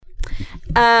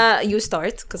You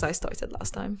start, because I started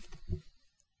last time.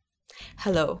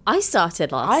 Hello. I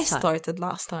started last time. I started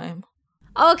last time.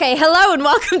 Okay, hello and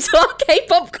welcome to our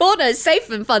K-pop corner, a safe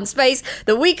and fun space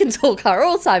that we can talk our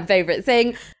all-time favourite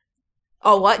thing.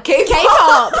 Oh, what? K-pop?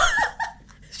 K-pop!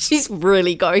 She's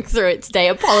really going through it today.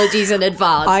 Apologies in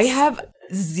advance. I have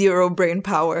zero brain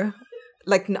power.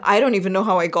 Like, I don't even know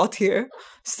how I got here.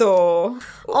 So...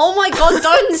 Oh my god,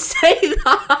 don't say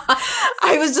that!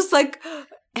 I was just like,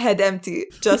 head empty.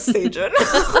 Just Sejun.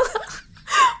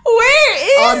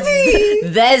 Where is he?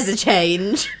 There's a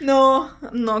change. No,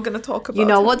 I'm not going to talk about You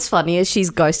know him. what's funny is she's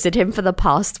ghosted him for the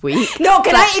past week. No,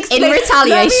 can I explain? In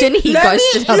retaliation, he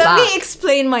ghosted her back. Let me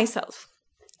explain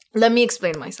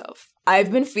myself.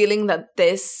 I've been feeling that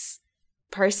this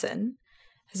person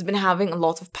has been having a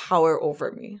lot of power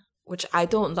over me, which I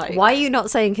don't like. Why are you not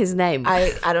saying his name?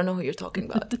 I don't know who you're talking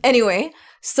about. Anyway,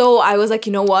 so I was like,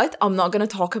 you know what? I'm not going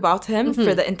to talk about him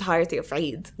for the entirety of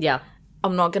Eid. Yeah.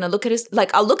 I'm not going to look at his...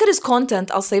 Like, I'll look at his content.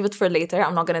 I'll save it for later.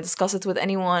 I'm not going to discuss it with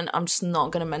anyone. I'm just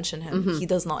not going to mention him. He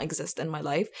does not exist in my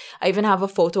life. I even have a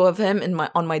photo of him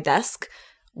on my desk.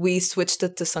 We switched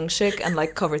it to Sungshik and,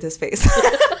 like, covered his face.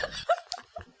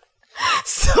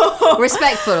 So...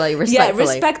 Respectfully. Yeah,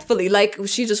 respectfully. Like,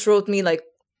 she just wrote me, like,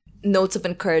 notes of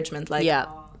encouragement. Like, yeah.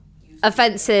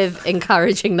 Offensive,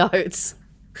 encouraging notes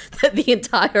that the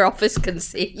entire office can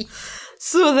see.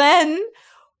 So then...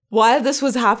 While this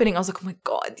was happening, I was like, oh my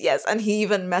God, yes. And he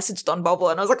even messaged on Bubble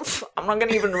and I was like, I'm not going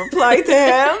to even reply to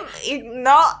him.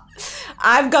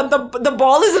 I've got the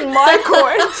ball is in my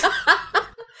court.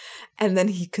 And then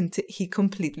he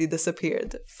completely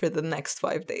disappeared for the next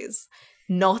 5 days.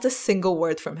 Not a single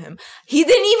word from him. He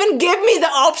didn't even give me the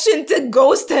option to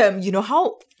ghost him. You know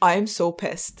how I'm so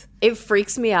pissed. It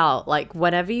freaks me out. Like,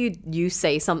 whenever you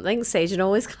say something, Sejun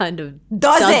always kind of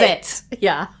does it.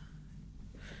 Yeah.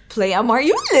 Playam, are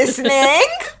you listening?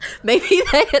 Maybe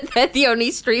they're the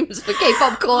only streams for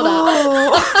K-pop Corner.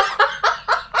 Oh.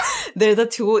 They're the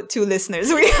two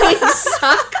listeners we have.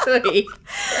 Exactly.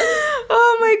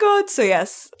 Oh my God. So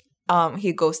yes,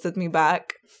 he ghosted me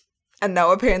back. And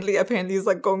now apparently he's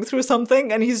like going through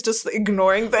something and he's just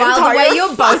ignoring the entire... By the way,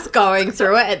 you're both going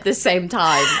through it at the same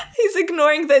time. He's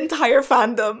ignoring the entire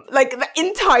fandom. Like, the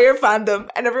entire fandom.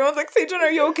 And everyone's like, Sejun, are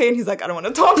you okay? And he's like, I don't want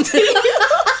to talk to you.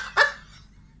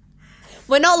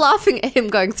 We're not laughing at him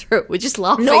going through it. We're just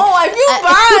laughing. No, I feel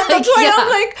bad. That's why yeah. I'm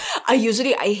like...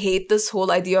 I hate this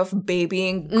whole idea of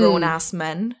babying grown-ass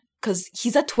men. Because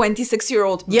he's a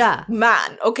 26-year-old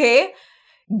man, okay?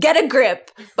 Get a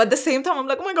grip. But at the same time, I'm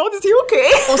like, oh my God, is he okay?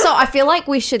 Also, I feel like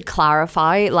we should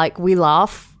clarify, like, we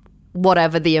laugh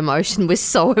whatever the emotion. We're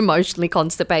so emotionally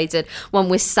constipated. When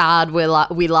we're sad, we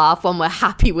laugh. When we're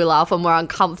happy, we laugh. When we're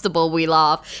uncomfortable, we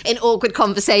laugh. In awkward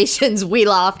conversations, we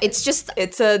laugh. It's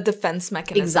a defense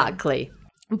mechanism. Exactly.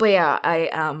 But yeah,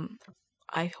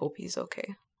 I hope he's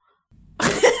okay.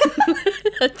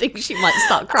 I think she might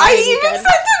start crying I even again. sent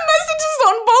him messages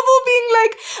on Bubble being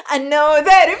like, I know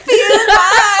that it feels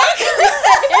like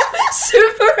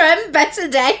Super M Better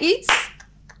Days.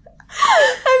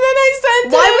 And then I sent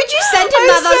him. Why would you send him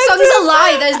that? Those songs are a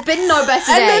lie. There's been no Better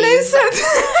Days. And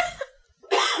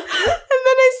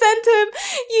then I sent him,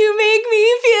 you make me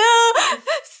feel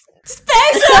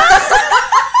special.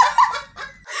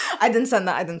 I didn't send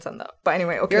that. But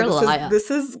anyway, okay. You're a liar. This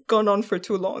has gone on for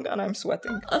too long and I'm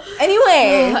sweating.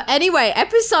 Anyway,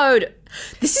 episode.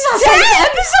 This is our 10th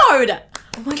episode.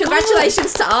 Oh my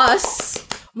Congratulations to us.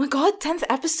 Oh my God, 10th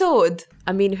episode.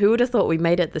 I mean, who would have thought we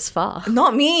made it this far?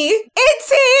 Not me.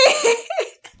 ITZY!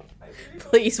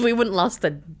 Please, we wouldn't last a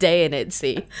day in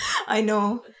ITZY. I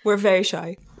know. We're very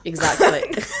shy. Exactly.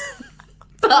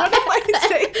 But what am I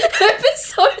saying?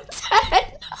 Episode 10.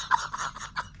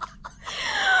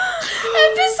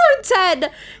 Episode 10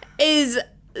 is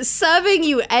serving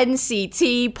you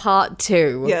NCT Part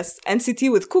 2. Yes, NCT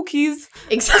with cookies.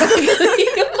 Exactly.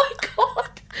 Oh my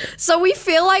God. So we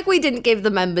feel like we didn't give the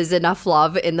members enough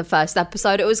love in the first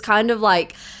episode. It was kind of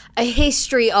like a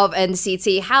history of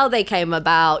NCT, how they came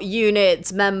about,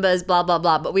 units, members, blah, blah,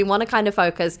 blah. But we want to kind of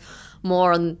focus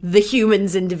more on the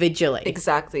humans individually.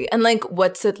 Exactly. And like,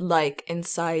 what's it like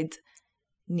inside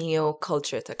Neo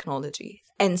Culture Technology?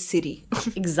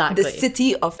 NCT. Exactly. The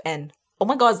city of N. Oh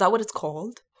my God, is that what it's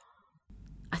called?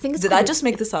 I think it's Did I just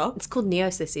make this up? It's called Neo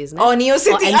City, isn't it? Oh, Neo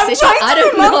City. I'm N-City? trying to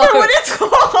remember what it's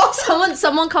called.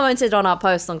 Someone commented on our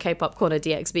post on K-pop Corner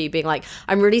DXB being like,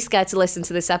 I'm really scared to listen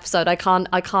to this episode. I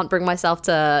can't bring myself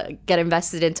to get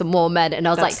invested into more men. And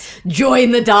I was like,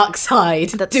 join the dark side.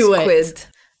 That's Do Squid. it.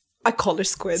 I call her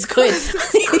Squid. Squid.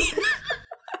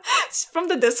 She's from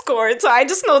the Discord, so I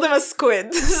just know them as Squid.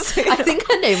 I think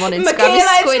her name on Instagram Michaela,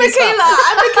 is Squid. it's Michaela.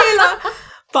 I'm Michaela.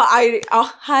 But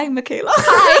hi, Michaela.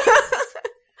 Hi.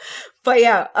 But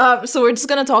yeah, so we're just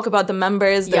gonna talk about the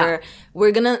members.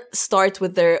 We're gonna start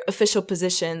with their official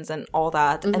positions and all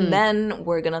that, and then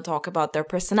we're gonna talk about their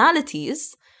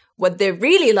personalities, what they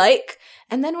really like,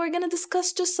 and then we're gonna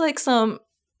discuss just like some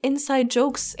inside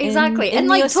jokes. Exactly. in And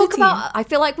like talk NeoCity. about, I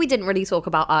feel like we didn't really talk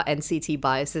about our NCT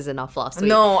biases enough last week.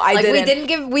 No, I like,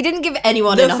 didn't. We didn't give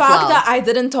anyone The enough fact love. that I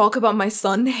didn't talk about my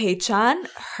son Hei-chan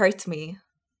hurt me.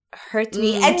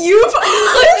 And you've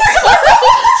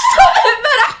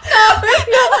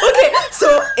okay,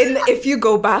 so if you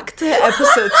go back to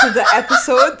episode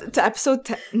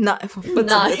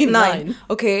 9,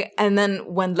 okay, and then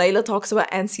when Layla talks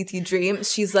about NCT Dream,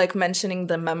 she's like mentioning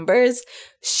the members.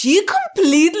 She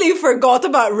completely forgot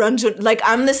about Ranjun. Like,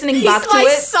 I'm listening back to He's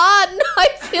my it. son. I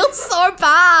feel so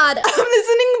bad. I'm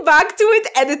listening back to it,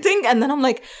 editing, and then I'm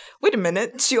like, wait a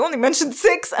minute, she only mentioned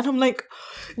 6, and I'm like,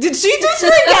 did she just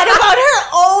forget about her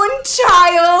own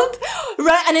child?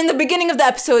 Right? And in the beginning of the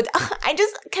episode,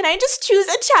 can I just choose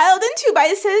a child and 2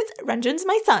 biases? Ranjan's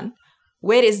my son.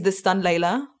 Where is this son,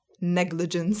 Layla?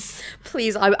 Negligence.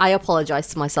 Please, I apologize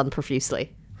to my son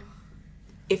profusely.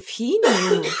 If he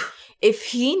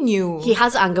knew. He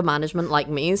has anger management like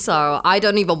me, so I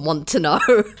don't even want to know.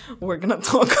 We're gonna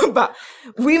talk about.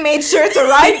 We made sure to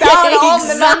write down all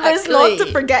the numbers, not to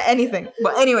forget anything.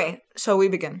 But anyway, shall we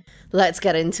begin? Let's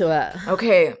get into it.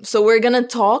 Okay, so we're gonna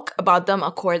talk about them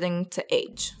according to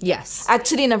age. Yes.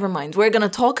 Actually, never mind. We're gonna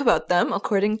talk about them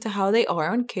according to how they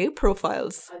are on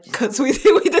K-profiles. Because we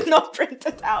did not print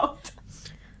it out.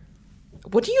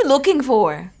 What are you looking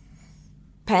for?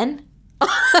 Pen?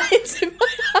 It's in my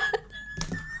hand.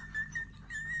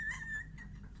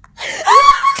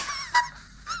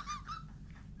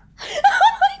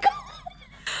 Oh my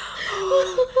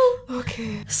god.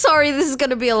 Okay. Sorry, this is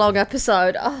going to be a long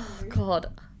episode. Oh god.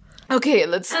 Okay,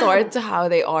 let's start to how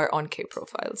they are on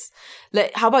K-profiles.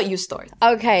 How about you start?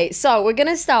 Okay, so we're going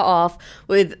to start off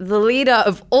with the leader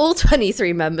of all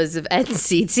 23 members of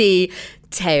NCT,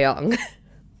 Taeyong.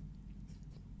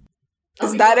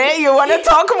 Is that it? You want to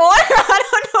talk more? I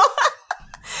don't know.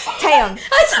 Taeyong.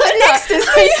 Next is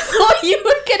I thought you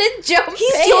were gonna jump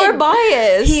He's in. your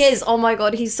bias. He is. Oh my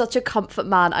god, he's such a comfort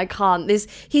man. I can't.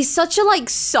 He's such a like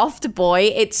soft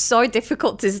boy. It's so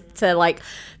difficult to like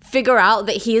figure out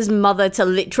that he is mother to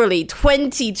literally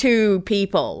 22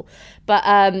 people. But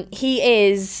he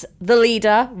is the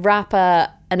leader,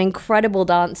 rapper, an incredible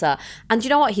dancer. And you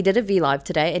know what? He did a V Live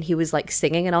today and he was like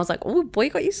singing and I was like, oh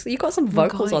boy, you got some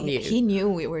vocals on you. He knew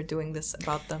we were doing this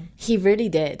about them. He really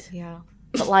did. Yeah.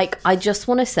 But like, I just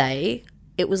want to say,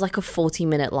 it was like a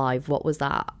 40-minute live. What was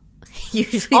that?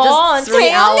 Usually does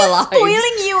 3-hour lives.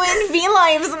 Spoiling you in V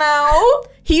Lives now.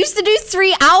 He used to do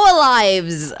 3-hour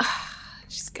lives.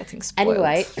 She's getting spoiled.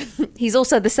 Anyway, he's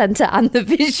also the center and the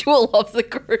visual of the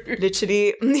group.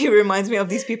 Literally, he reminds me of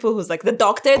these people who's like the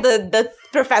doctor, the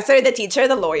professor, the teacher,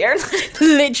 the lawyer.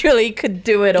 Literally could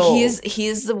do it all.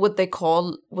 He's what they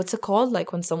call, what's it called?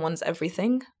 Like when someone's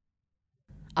everything.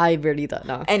 I really don't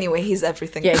know. Anyway, he's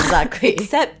everything. Yeah, exactly.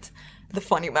 Except the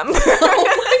funny member. Oh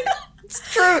my god, it's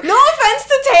true. No offense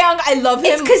to Taeyong, I love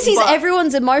him. It's because he's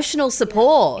everyone's emotional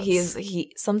support.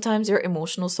 He sometimes your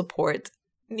emotional support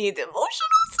needs emotional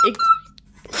support.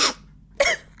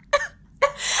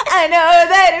 I know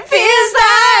that it feels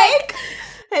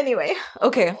like. Anyway,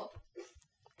 okay.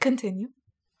 Continue.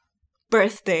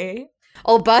 Birthday.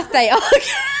 Oh, birthday. Okay.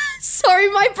 Sorry,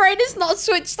 my brain is not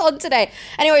switched on today.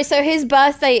 Anyway, so his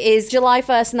birthday is July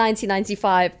 1st,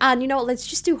 1995. And you know what? Let's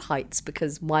just do heights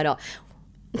because why not?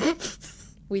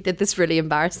 We did this really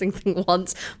embarrassing thing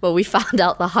once where we found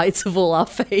out the heights of all our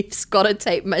faves, got a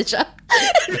tape measure,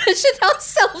 and measured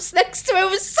ourselves next to it.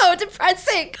 It was so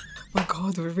depressing. Oh my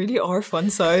god, we really are fun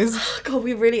sized. God,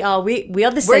 we really are. We are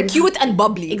the same. We're cute and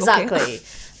bubbly. Exactly. Okay?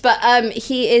 But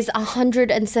he is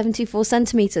 174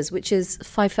 centimeters, which is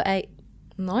 5'8".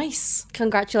 Nice.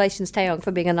 Congratulations, Taeyong,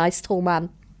 for being a nice tall man.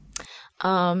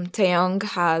 Taeyong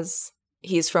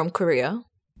he's from Korea.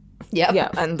 Yep. Yeah,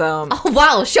 and oh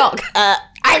wow, shock.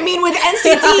 I mean with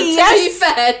NCT,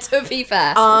 yes. To be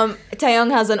fair.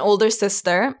 Taeyong has an older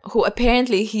sister who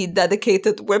apparently he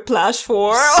dedicated Whiplash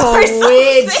for. So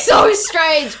weird, so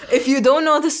strange. If you don't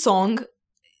know the song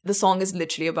is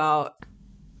literally about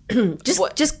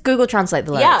just Google Translate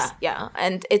the lyrics. Yeah,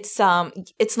 and it's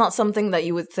not something that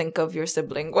you would think of your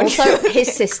sibling. When also,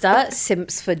 his sister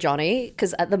simps for Johnny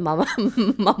because at the Mama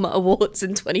Awards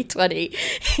in 2020,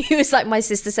 he was like, my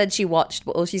sister said she watched,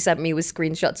 but all she sent me was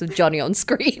screenshots of Johnny on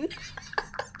screen.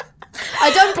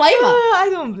 I don't blame her. I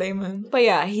don't blame him. But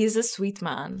yeah, he's a sweet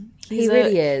man. He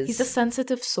really is. He's a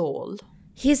sensitive soul.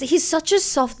 He's such a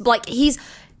soft, like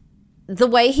the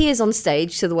way he is on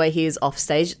stage to the way he is off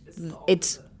stage,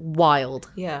 it's wild.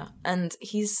 Yeah, and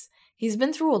he's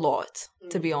been through a lot,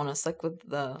 to be honest, like with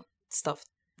the stuff,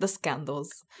 the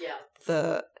scandals.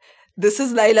 Yeah. This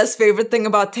is Layla's favorite thing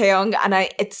about Taeyong, and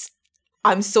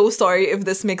I'm so sorry if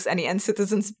this makes any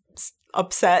N-citizens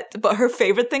upset, but her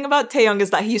favorite thing about Taeyong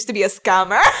is that he used to be a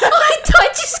scammer. I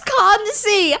just can't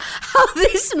see how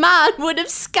this man would have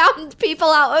scammed people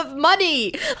out of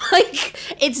money. Like,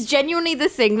 it's genuinely the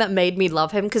thing that made me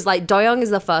love him, because like Doyoung is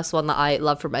the first one that I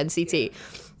love from NCT.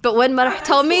 But when Mara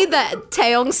told me that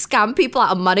Taeyong scammed people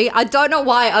out of money, I don't know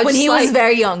why. When he was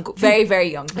very young, very,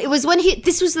 very young. It was when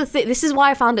this was the thing. This is why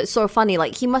I found it so funny.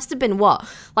 Like, he must have been, what,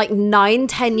 like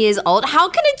 9-10 years old? How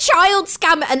can a child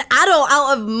scam an adult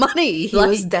out of money? He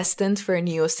was destined for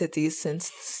NeoCity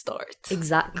since the start.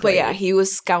 Exactly. But yeah, he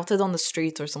was scouted on the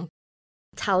street or something.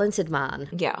 Talented man.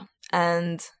 Yeah.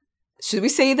 And should we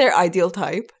say their ideal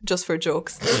type, just for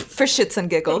jokes? For shits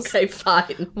and giggles. Okay,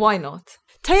 fine. Why not?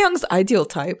 Taeyong's ideal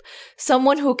type,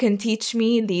 someone who can teach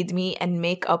me, lead me, and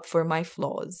make up for my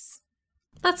flaws.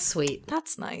 That's sweet.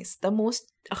 That's nice.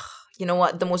 You know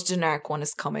what? The most generic one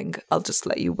is coming. I'll just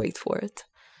let you wait for it.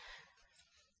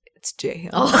 It's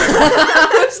Jaehyun. Oh.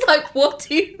 I was like, what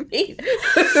do you mean?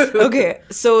 Okay,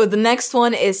 so the next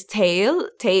one is Tail.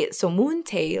 So Moon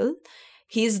Tail.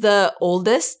 He's the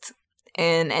oldest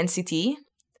in NCT.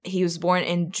 He was born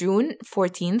in June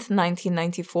 14th,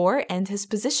 1994, and his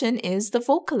position is the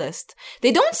vocalist.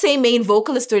 They don't say main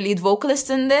vocalist or lead vocalist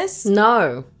in this.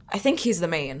 No. I think he's the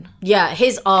main. Yeah,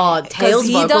 Tail's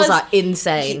vocals are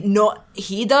insane.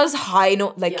 He does high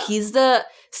note, he's the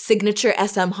signature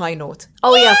SM high note.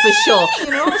 Oh yeah, for sure.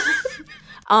 You know?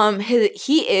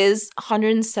 He is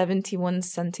 171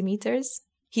 centimeters.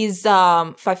 He's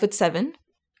 5'7",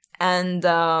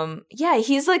 and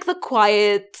he's like the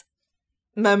quiet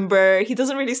member. He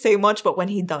doesn't really say much, but when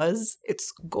he does,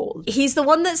 it's gold. He's the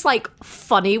one that's like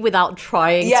funny without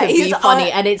trying to be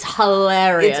funny, and it's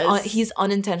hilarious. He's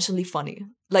unintentionally funny.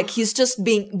 Like, he's just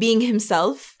being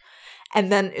himself,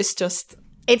 and then it's just...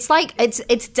 It's like,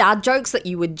 it's dad jokes that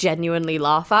you would genuinely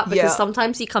laugh at, because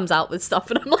sometimes he comes out with stuff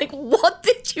and I'm like, what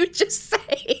did you just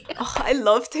say? Oh, I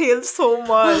love Tail so much.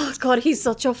 Oh, God, he's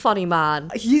such a funny man.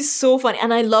 He's so funny.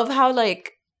 And I love how,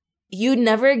 like, you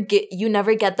never get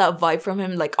that vibe from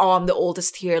him, like, oh, I'm the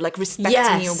oldest here, like, respect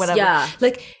me or whatever. Yeah.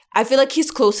 Like, I feel like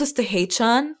he's closest to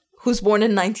Haechan, who's born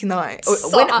in 99.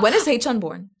 When is Haechan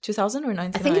born? 2000 or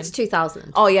 99? I think it's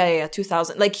 2000. Oh, yeah,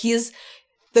 2000. Like, he's...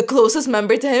 The closest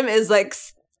member to him is like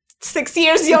 6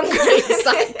 years younger.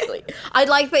 Exactly. I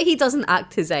like that he doesn't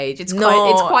act his age. It's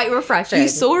quite refreshing.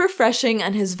 He's so refreshing,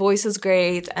 and his voice is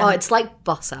great. And it's like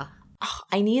butter.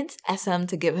 I need SM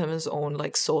to give him his own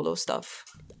like solo stuff.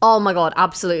 Oh my God,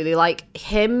 absolutely. Like,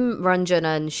 him, Ranjan,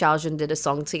 and Xiaojun did a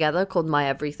song together called My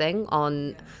Everything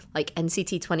on like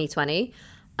NCT 2020.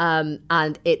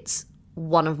 And it's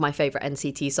one of my favorite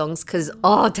NCT songs because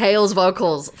Taeil's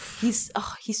vocals, he's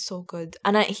so good.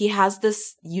 And he has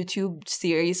this YouTube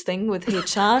series thing with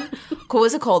Haechan. What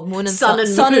was it called? Moon and Sun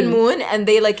and Moon, and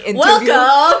they like interview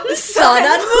Welcome Sun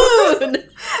and Moon.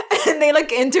 And they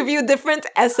like interview different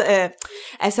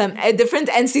different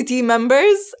NCT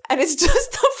members, and it's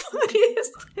just the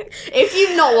funniest thing. If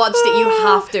you've not watched it, you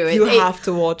have to. You have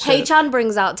to watch it. Haechan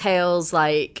brings out Taeil's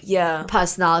like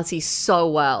personality so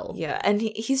well. Yeah, and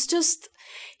he's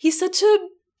such a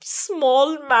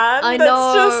small man. I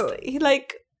know.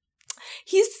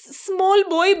 He's small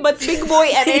boy but big boy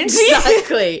energy.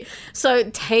 Exactly. So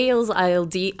Taeil's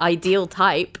ideal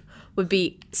type would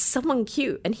be someone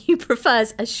cute, and he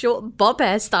prefers a short bob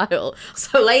hairstyle.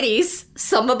 So ladies,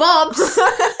 summer bobs.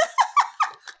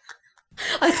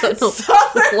 I don't know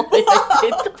why I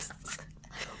did this.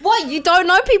 What, you don't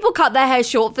know people cut their hair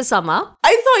short for summer?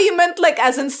 I thought you meant like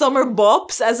as in summer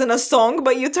bops, as in a song,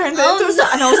 but you turned it into a song.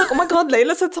 And I was like, oh my God,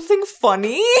 Layla said something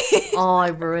funny. Oh, I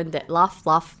ruined it. Laugh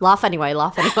anyway.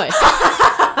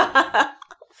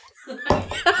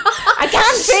 I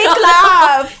can't fake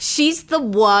laugh. She's the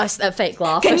worst at fake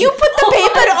laughing. Can you put the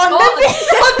paper on the thing?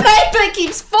 The paper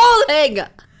keeps falling.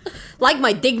 Like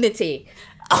my dignity.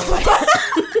 Oh my God.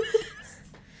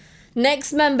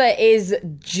 Next member is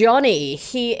Johnny.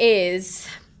 He is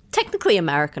technically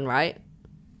American, right?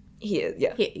 He is,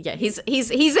 yeah. He's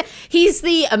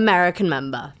the American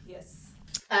member. Yes.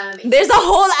 There's a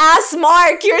whole ass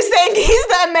mark. You're saying he's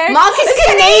the American. Mark is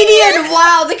Canadian.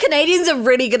 Wow, the Canadians are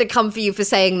really gonna come for you for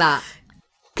saying that.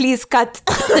 Please cut.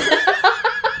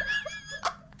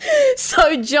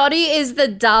 So Johnny is the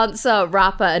dancer,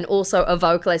 rapper, and also a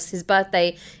vocalist. His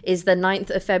birthday is the 9th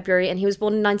of February, and he was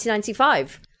born in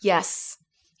 1995. Yes.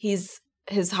 His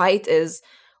height is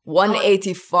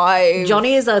 185.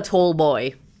 Johnny is a tall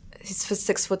boy. He's for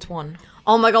 6'1".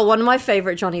 Oh my god, one of my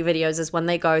favorite Johnny videos is when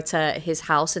they go to his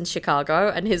house in Chicago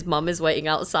and his mum is waiting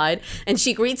outside and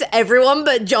she greets everyone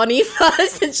but Johnny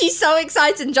first and she's so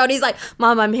excited and Johnny's like,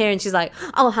 Mom, I'm here, and she's like,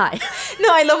 oh, hi. No,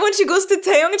 I love when she goes to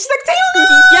Taeyong and she's like, Taeyong!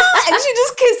 Yeah. And she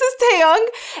just kisses Taeyong.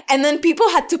 And then people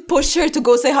had to push her to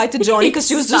go say hi to Johnny because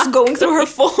she was just going through her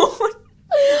phone.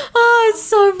 Oh, it's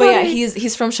so funny. But yeah,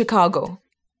 he's from Chicago.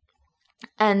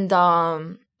 And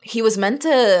he was meant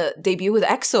to debut with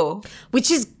EXO.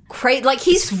 Which is great. Like,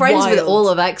 he's friends with wild. all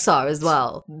of EXO as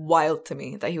well. Wild to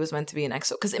me that he was meant to be in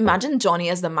EXO. Because imagine Johnny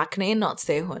as the maknae, not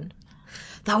Sehun.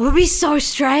 That would be so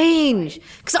strange.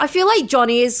 Because I feel like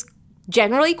Johnny is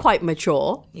generally quite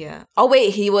mature. Yeah. Oh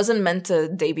wait, he wasn't meant to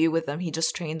debut with them. He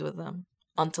just trained with them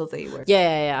until they were.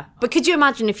 Yeah. But could you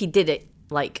imagine if he did it,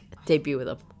 like, debut with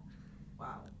them?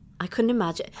 Wow. I couldn't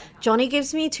imagine. Johnny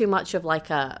gives me too much of like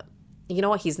a... You know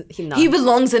what? He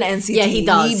belongs in NCT. Yeah, he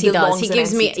does. He does. belongs He in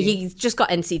gives me. NCT. He's just got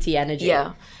NCT energy.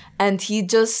 Yeah, and he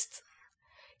just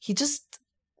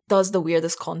does the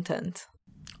weirdest content.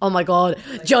 Oh my god,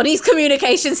 Johnny's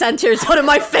communication center is one of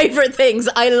my favorite things.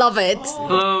 I love it.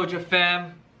 Hello,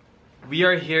 JaFam. We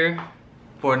are here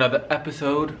for another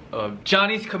episode of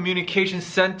Johnny's Communication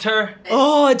Center.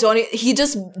 Oh, Johnny, he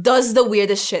just does the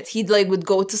weirdest shit. He'd like would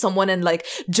go to someone and like,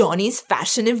 Johnny's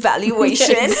fashion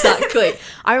evaluation. Yeah, exactly.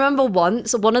 I remember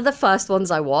once, one of the first ones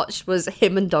I watched was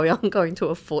him and Doyoung going to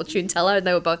a fortune teller, and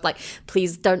they were both like,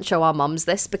 please don't show our mums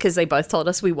this, because they both told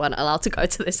us we weren't allowed to go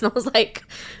to this. And I was like,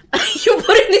 you're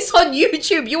putting this on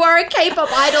YouTube. You are a K-pop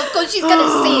idol. Of course she's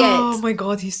gonna see it. Oh my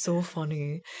god, he's so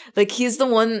funny. Like, he's the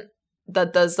one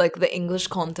that does like the English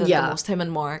content the most, him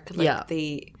and Mark. Like,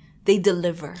 they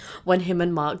deliver. When him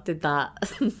and Mark did that,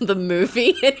 the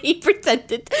movie, and he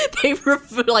pretended they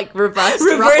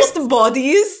reversed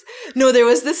bodies. No, there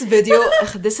was this video.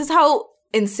 This is how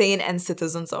insane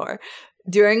NCTzens are.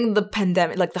 During the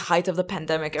pandemic, like the height of the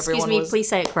pandemic, everyone Excuse me, please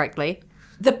say it correctly.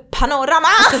 The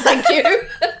panorama. Thank you.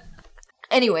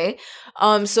 Anyway,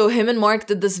 so him and Mark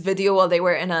did this video while they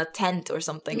were in a tent or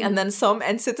something, and then some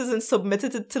NCTzens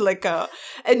submitted it to like a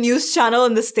news channel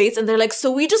in the States, and they're like, so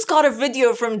we just got a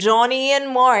video from Johnny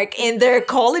and Mark in their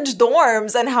college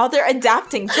dorms and how they're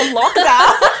adapting to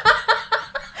lockdown.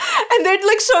 And they're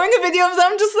like showing a video of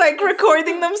them just like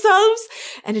recording themselves,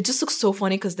 and it just looks so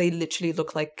funny because they literally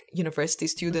look like university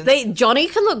students. Johnny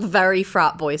can look very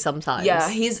frat boy sometimes. Yeah,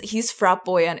 he's frat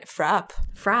boy and frap.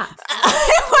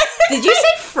 Did you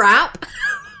say frap?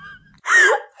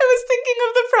 I was thinking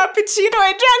of the frappuccino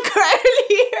I drank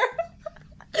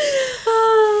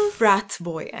earlier. Frat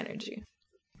boy energy.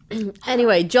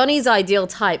 Anyway, Johnny's ideal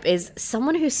type is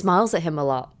someone who smiles at him a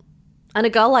lot, and a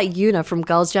girl like Yuna from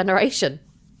Girls' Generation.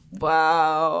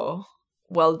 Wow,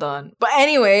 well done. But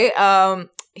anyway,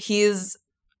 he's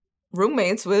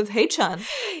roommates with Haechan.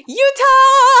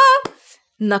 Yuta!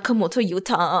 Nakamoto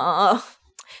Yuta.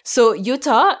 So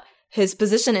Yuta, his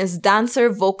position is dancer,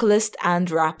 vocalist, and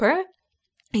rapper.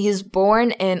 He's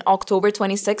born in October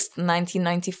 26th,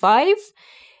 1995.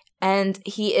 And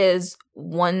he is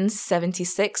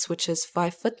 176, which is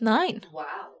 5'9". Wow.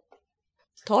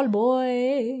 Tall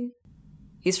boy.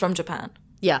 He's from Japan.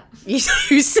 Yeah, you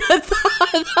said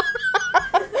that.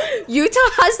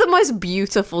 Yuta has the most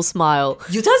beautiful smile.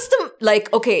 Yuta's the,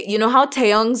 like, okay, you know how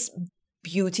Taeyong's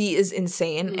beauty is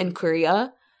insane in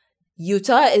Korea?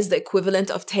 Yuta is the equivalent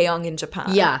of Taeyong in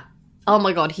Japan. Yeah. Oh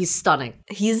my god, he's stunning.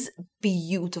 He's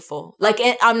beautiful. Like,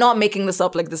 I'm not making this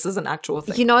up, like this is an actual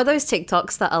thing. You know those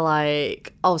TikToks that are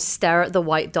like, oh, stare at the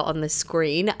white dot on the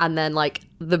screen, and then like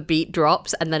the beat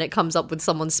drops and then it comes up with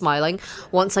someone smiling?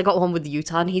 Once I got one with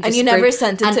Yuta, and he just And you never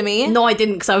sent it to me? No, I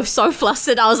didn't, because I was so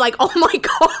flustered. I was like, oh my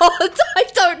god, I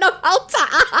don't know how to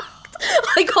act.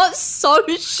 I got so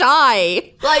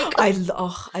shy. Like, I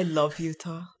love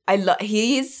Yuta.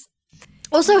 He's...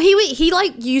 Also, he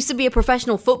like used to be a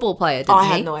professional football player, didn't he?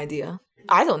 I had no idea.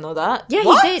 I don't know that. Yeah,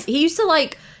 What? he did. He used to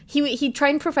like he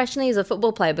trained professionally as a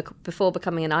football player before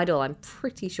becoming an idol. I'm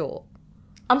pretty sure.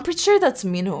 I'm pretty sure that's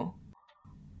Minho.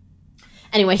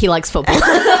 Anyway, he likes football.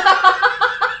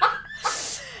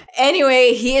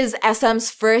 Anyway, he is SM's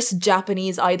first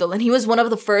Japanese idol, and he was one of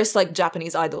the first like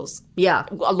Japanese idols, Yeah.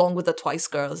 along with the Twice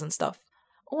girls and stuff.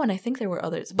 Oh, and I think there were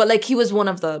others, but like he was one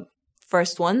of the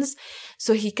first ones.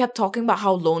 So he kept talking about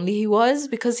how lonely he was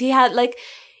because he had like,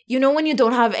 you know, when you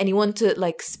don't have anyone to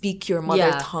like speak your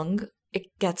mother tongue, it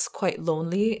gets quite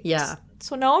lonely. Yeah.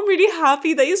 So now I'm really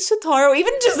happy that he's Shotaro.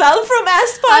 Even Giselle from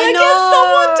aespa, I like, he has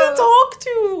someone to talk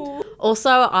to.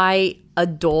 Also, I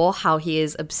adore how he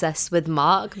is obsessed with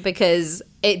Mark because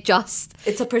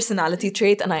it's a personality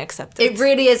trait and I accept it. It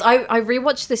really is. I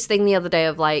rewatched this thing the other day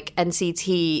of like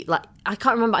NCT, like I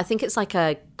can't remember. I think it's like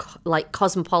a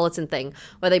Cosmopolitan thing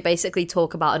where they basically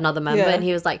talk about another member, and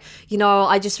he was like,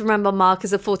 I just remember Mark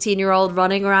as a 14-year-old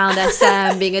running around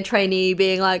SM, being a trainee,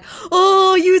 being like,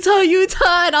 oh, Yuta,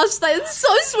 and I was just like, it's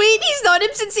so sweet. He's known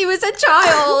him since he was a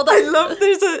child. I love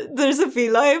there's a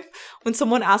V-Live when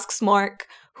someone asks Mark,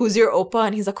 who's your oppa?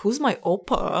 And he's like, who's my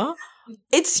oppa?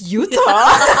 It's Yuta.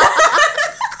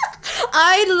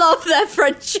 I love their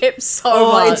friendship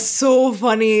so much. It's so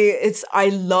funny. I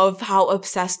love how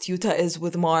obsessed Yuta is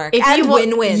with Mark.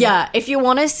 Win-win. Yeah, if you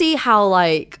want to see how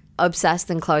like obsessed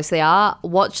and close they are,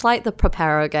 watch like the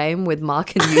Preparo game with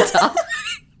Mark and Yuta.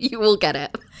 You will get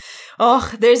it.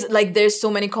 Oh, there's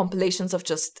so many compilations of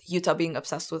just Yuta being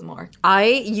obsessed with Mark.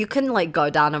 You can like go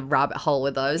down a rabbit hole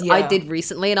with those. Yeah. I did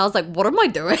recently and I was like, what am I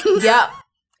doing? Yeah.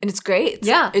 And it's great.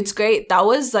 Yeah. It's great. That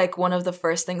was like one of the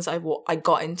first things I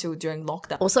got into during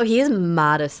lockdown. Also, he is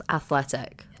mad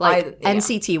athletic. Like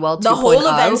NCT World 2.0. The whole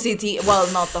of NCT.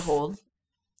 Well, not the whole.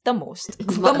 The most.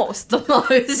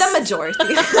 The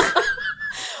majority.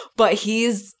 But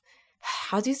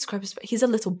how do you describe his... He's a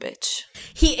little bitch.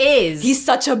 He is. He's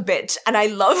such a bitch. And I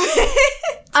love it.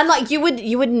 And like you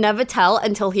would never tell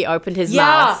until he opened his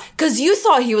mouth. Yeah, because you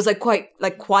thought he was like quite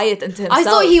like quiet into himself. I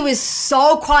thought he was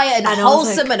so quiet and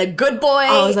wholesome and a good boy.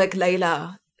 I was like,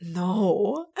 Layla,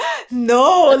 no,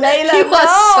 Layla, you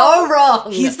are so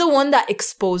wrong. He's the one that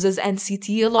exposes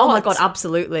NCT a lot. Oh my god,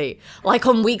 absolutely. Like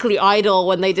on Weekly Idol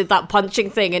when they did that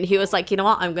punching thing, and he was like, you know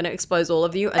what, I'm going to expose all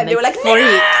of you, and they were like, freaked.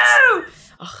 No!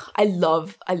 I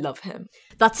love him.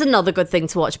 That's another good thing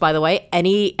to watch, by the way.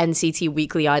 Any NCT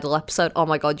Weekly Idol episode, oh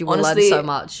my god, you will learn so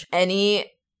much. Any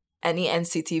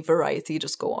NCT variety,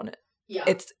 just go on it. Yeah,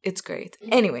 it's great.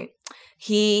 Anyway,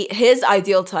 his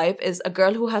ideal type is a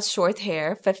girl who has short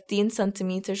hair, 15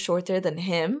 centimeters shorter than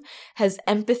him, has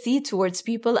empathy towards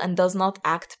people, and does not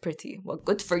act pretty. Well,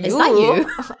 good for you. Is that you?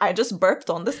 I just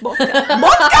burped on this podcast.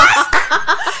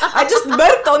 I just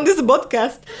burped on this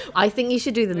podcast. I think you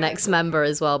should do the next member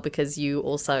as well because you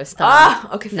also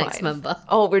start. Okay, fine. Next member.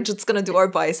 Oh, we're just gonna do our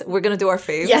bias. We're gonna do our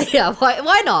faves. Yeah.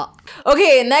 Why not?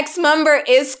 Okay, next member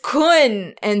is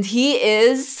Kun, and he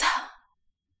is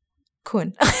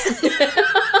Kun.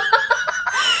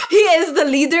 He is the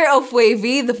leader of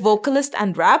WayV, the vocalist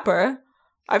and rapper.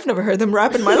 I've never heard him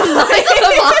rap in my life.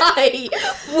 Why?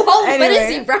 Whoa, Anyway, when is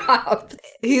he rap?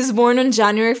 He was born on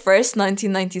January 1st,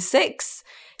 1996.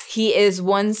 He is He is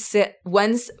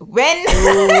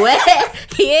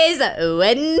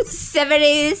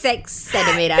 176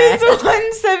 centimeters. He's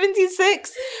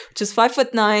 176, which is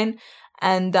 5'9",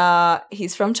 and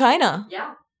he's from China.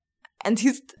 Yeah. And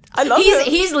I love him.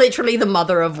 He's literally the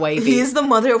mother of WayV. He's the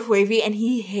mother of WayV, and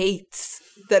he hates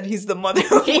that he's the mother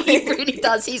of WayV. He really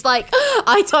does. He's like,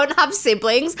 I don't have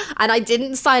siblings, and I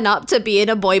didn't sign up to be in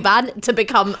a boy band to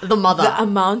become the mother. The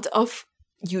amount of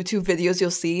YouTube videos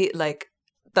you'll see, like,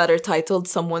 that are titled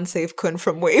 "Someone Save Kun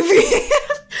from WayV."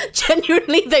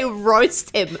 Genuinely, they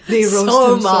roast him. They roast him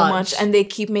so much, and they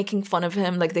keep making fun of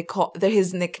him. Like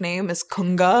his nickname is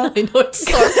Kunga. I know it's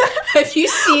so. Have you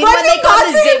seen when they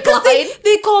got the zip line?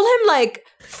 They call him like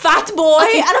fat boy,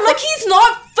 and I'm like, he's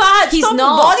not fat. He's Stop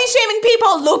not body shaming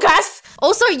people, Lucas.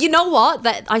 Also, you know what?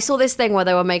 That I saw this thing where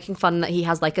they were making fun that he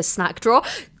has like a snack drawer.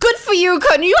 Good for you,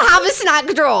 Kun. You have a snack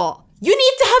drawer. You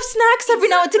need to have snacks every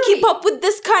now and then to keep up with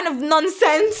this kind of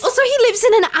nonsense. Also, he lives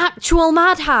in an actual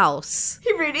madhouse.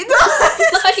 He really does.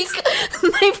 Like,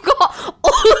 they've got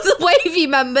all of the WayV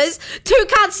members, 2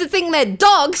 cats that think they're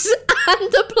dogs,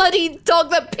 and a bloody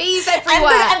dog that pees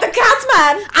everywhere. And the cat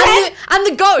man. And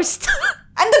the ghost.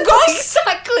 And the ghost.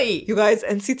 Exactly. You guys,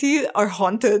 NCT are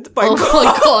haunted by Oh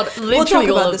my god. Literally we'll talk all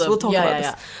about of this. them. We'll talk about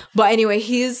this. But anyway,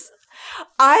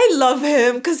 I love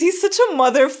him because he's such a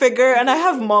mother figure, and I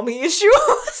have mommy issues.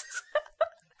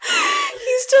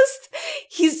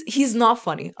 He's not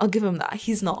funny. I'll give him that.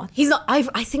 He's not.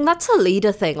 I think that's a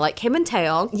leader thing. Like him and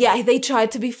Taeyong. Yeah, they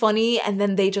tried to be funny, and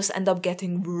then they just end up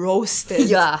getting roasted.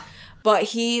 Yeah. But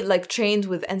he like trained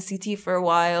with NCT for a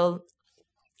while.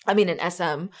 I mean, in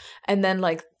SM, and then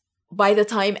like by the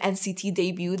time NCT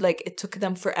debuted, like it took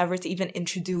them forever to even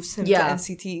introduce him to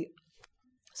NCT.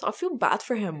 So I feel bad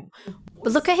for him.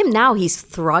 But look at him now. He's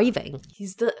thriving.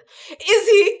 Is he?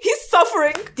 He's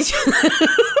suffering.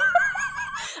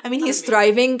 I mean, he's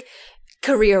thriving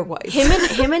career-wise.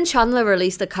 Him and Chandler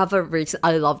released a cover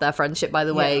recently. I love their friendship, by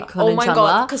the way. Yeah. Kun and my Chandler.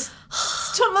 god, because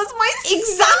Chandler's my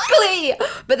exactly.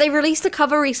 But they released a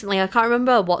cover recently. I can't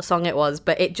remember what song it was,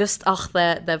 but it just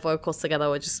their vocals together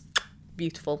were just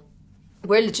beautiful.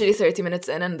 We're literally 30 minutes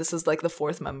in and this is like the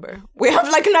 4th member. We have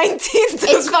like 19 to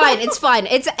It's go. fine. It's fine.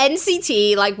 It's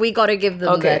NCT. Like, we gotta give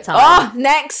them their time. Oh,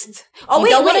 next. Oh, you wait,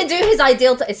 don't wait. want to do his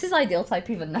ideal type. Is his ideal type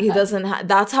even there? He doesn't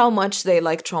that's how much they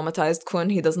like traumatized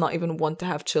Kwon. He does not even want to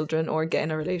have children or get in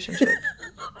a relationship.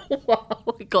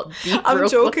 Wow, we got deep. I'm real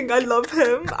joking. I love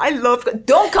him. I love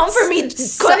Don't come for me.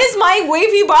 Kwon is my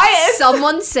wavy bias.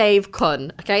 Someone save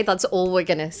Kun. Okay, that's all we're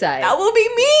gonna say. That will be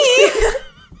me.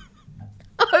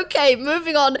 Okay,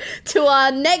 moving on to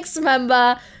our next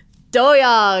member,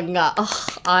 Doyoung. Oh,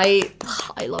 I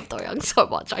love Doyoung so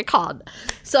much. I can't.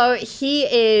 So he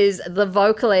is the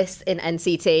vocalist in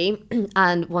NCT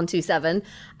and 127.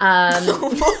 I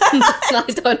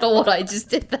don't know what I just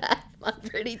did there. I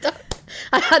really don't.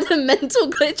 I had a mental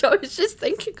glitch. I was just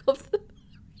thinking of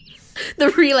the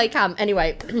relay cam.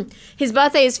 Anyway, his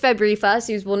birthday is February 1st.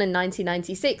 He was born in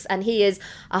 1996 and he is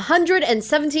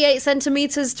 178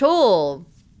 centimeters tall.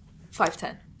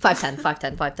 5'10".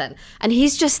 5'10". And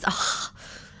he's just,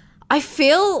 I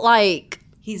feel like,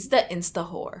 He's the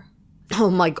Insta whore. oh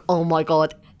my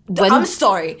God. I'm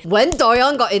sorry. When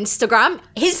Doyoung got Instagram,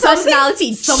 his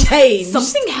personality changed.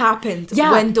 Something happened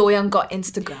Yeah. when Doyoung got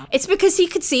Instagram. It's because he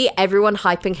could see everyone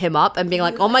hyping him up and being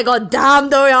like, "Oh my god, damn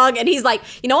Doyoung!" And he's like,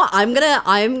 "You know what? I'm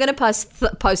gonna post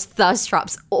thirst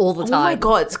traps all the time." Oh my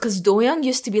god, because Doyoung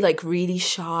used to be like really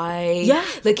shy. Yeah.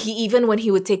 Like he even when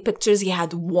he would take pictures, he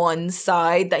had one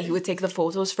side that he would take the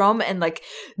photos from and like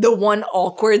the one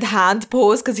awkward hand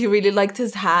pose because he really liked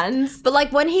his hands. But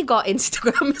like when he got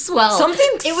Instagram as well, Something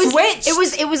switched.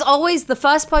 It was always the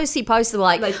first post he posted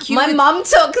like you my would- mum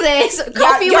took this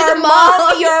coffee your with a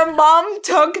mom. Your mom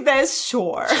took this,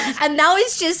 sure. And now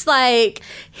it's just like,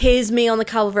 here's me on the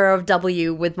cover of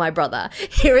W with my brother.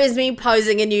 Here is me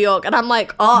posing in New York. And I'm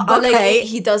like, oh, But okay. like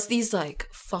he does these like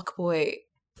fuckboy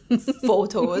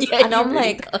photos. Yeah, and he I'm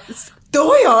really like, does.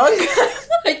 Doyoung.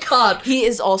 I can't. He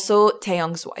is also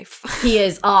Taeyoung's wife. He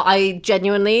is. I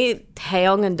genuinely,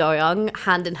 Taeyoung and Doyoung,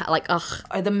 hand in hand, like, ugh,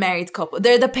 Are the married couple.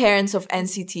 They're the parents of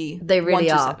NCT. they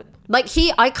really are. 127. Like,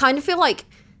 I kind of feel like,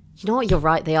 you know what, you're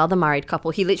right, they are the married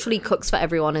couple. He literally cooks for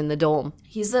everyone in the dorm.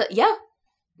 He's a yeah.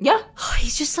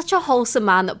 He's just such a wholesome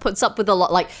man that puts up with a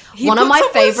lot. Like, He one of my puts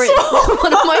up with favorite so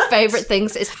one of my favorite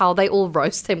things is how they all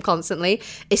roast him constantly,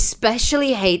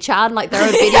 especially Hey-chan. Like, there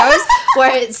are videos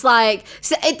where it's like,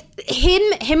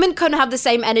 him and Kun have the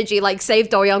same energy, like Save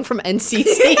Doyoung from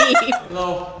NCT.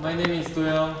 Hello, my name is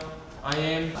Doyoung. I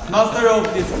am master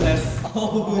of this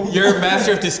class. You're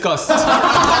master of disgust. No,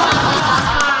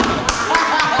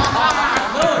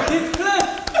 this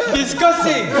class.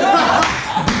 Disgusting.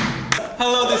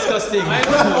 Hello, disgusting.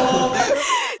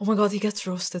 Oh my god, he gets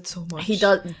roasted so much. He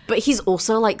does, but he's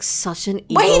also like such an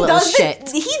evil But he little does shit.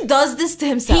 he does this to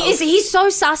himself. He's so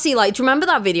sassy. Like, do you remember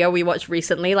that video we watched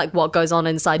recently? Like, what goes on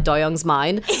inside Doyoung's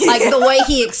mind? Like, the way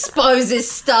he exposes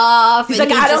stuff. He's and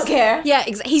like, he I don't care. Yeah,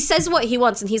 he says what he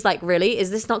wants, and he's like, really?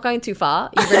 Is this not going too far?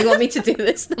 You really want me to do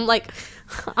this? And I'm like,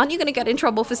 aren't you going to get in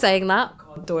trouble for saying that?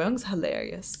 Doyoung's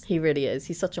hilarious. He really is.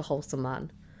 He's such a wholesome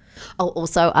man. Oh,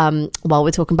 also, while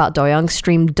we're talking about Doyoung,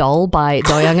 stream Doll by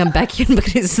Doyoung and Baekhyun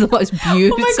because it's the most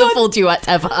beautiful duet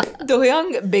ever.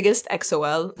 Doyoung, biggest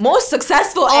XOL. Most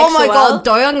successful Oh XOL. my god,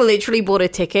 Doyoung literally bought a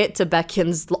ticket to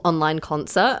Baekhyun's online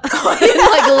concert. And,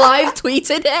 like, live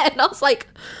tweeted it, and I was like,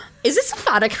 is this a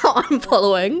fan account I'm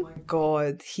following?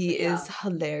 God, he is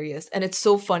hilarious. And it's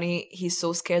so funny. He's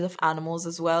so scared of animals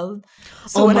as well.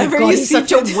 So Oh my whenever god, you he's see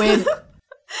such a videos- wimp.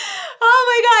 Oh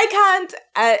my god, I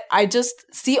can't. I just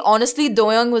see, honestly,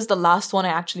 Doyoung was the last one I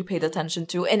actually paid attention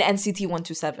to in NCT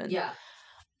 127. Yeah.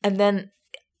 And then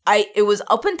it was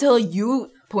up until you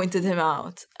pointed him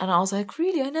out. And I was like,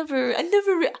 really? I never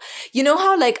you know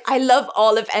how like I love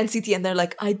all of NCT and they're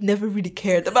like, I never really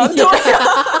cared about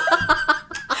Doyoung.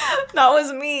 That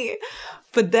was me.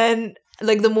 But then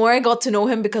like the more I got to know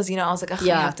him, because you know I was like, I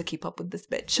have to keep up with this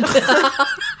bitch.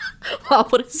 Wow,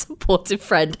 what a supportive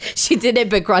friend. She did it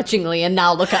begrudgingly, and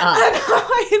now look at her.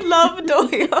 I love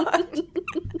Doyoung.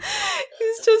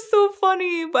 He's just so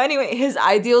funny. But anyway, his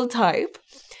ideal type,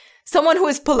 someone who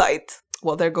is polite.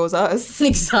 Well, there goes us.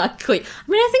 Exactly.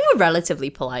 I mean, I think we're relatively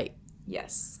polite.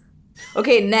 Yes.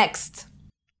 Okay, next.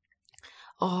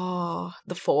 Oh,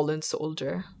 the fallen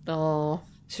soldier. Oh,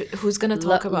 Who's gonna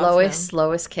talk about Lois, him?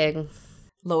 Lois King.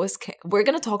 Lois King. We're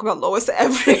gonna talk about Lois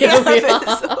every Yeah, we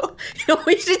episode. You know,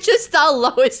 we should just start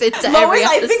Lois into every Lois,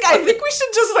 I episode. think we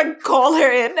should just like call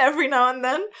her in every now and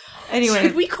then. Anyway,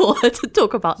 Should we call her to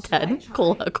talk about 10?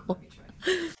 Call her.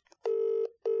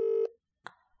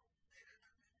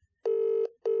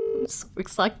 I'm so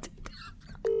excited.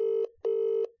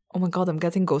 oh my god, I'm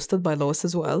getting ghosted by Lois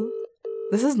as well.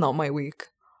 This is not my week.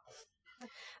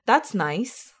 That's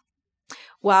nice.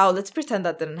 Wow, let's pretend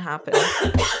that didn't happen.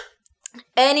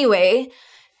 Anyway,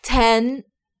 10.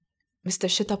 Mr.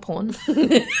 Shitapon.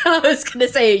 I was gonna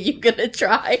say, are you gonna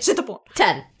try? Shitapon.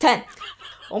 10. 10.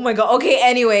 Oh my god. Okay,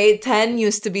 anyway, 10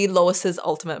 used to be Lois's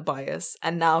ultimate bias.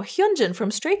 And now Hyunjin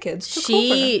from Stray Kids took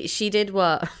over. She did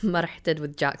what Marh did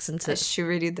with Jackson too. She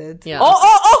really did. Yeah.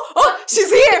 Oh,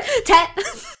 she's here. 10.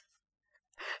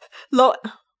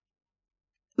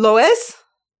 Lois?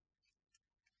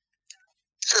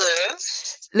 Hello.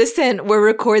 Listen, we're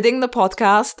recording the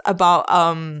podcast about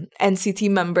NCT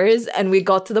members, and we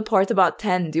got to the part about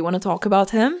 10. Do you want to talk about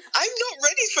him? I'm not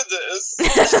ready for this.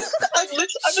 I'm in the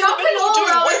middle of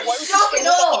doing work. Why would you spring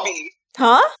this up on me?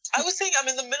 Huh? I was saying I'm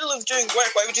in the middle of doing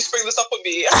work. Why would you spring this up on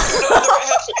me? I don't know the right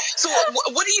headphone. So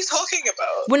what are you talking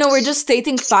about? Well, no, we're just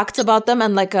stating facts about them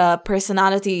and like a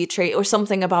personality trait or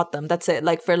something about them. That's it,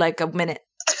 like for like a minute.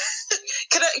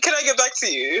 Can I get back to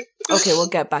you? Okay, we'll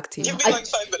get back to you. Give me like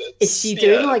 5 minutes. Is she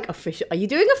doing like official? Are you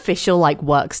doing official like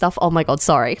work stuff? Oh my god,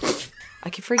 sorry. I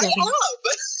keep forgetting. I am.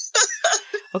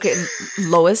 Okay,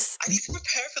 Lois. I need to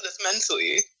prepare for this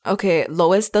mentally. Okay,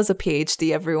 Lois does a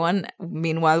PhD, everyone.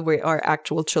 Meanwhile, we are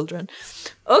actual children.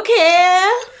 Okay.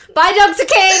 Bye, Dr.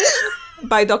 King.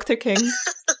 Bye, Dr. King.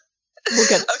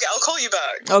 Okay, I'll call you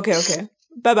back. Okay.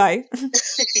 Bye-bye.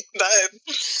 Bye.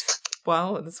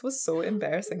 Wow, this was so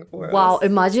embarrassing for us. Wow,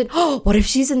 imagine. What if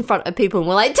she's in front of people and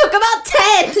we're like, talk about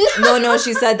 10? No,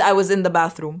 she said I was in the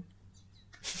bathroom.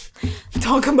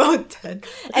 Talk about 10.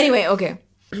 Anyway, okay.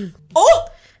 Oh!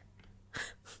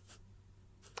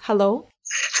 Hello?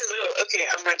 Hello. Okay,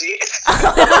 I'm ready.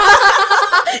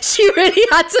 She really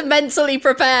had to mentally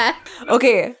prepare.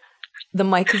 Okay, the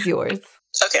mic is yours.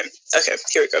 Okay,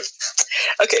 here we go.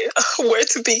 Okay, where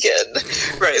to begin?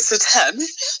 Right, so 10.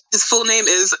 His full name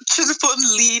is Chizupon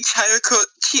Lee Chayapun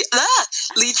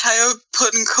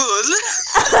Kun.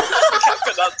 I can't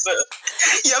pronounce it.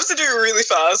 You have to do it really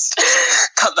fast.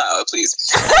 Cut that out, please.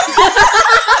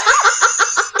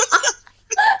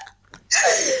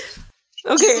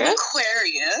 Okay. He's an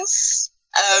Aquarius.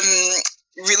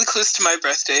 Really close to my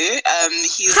birthday.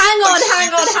 He's Hang on,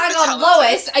 super talented.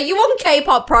 Lois, are you on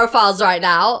K-pop profiles right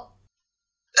now?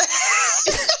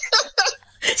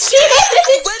 She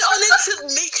I went on it to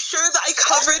make sure that I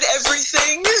covered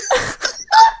everything.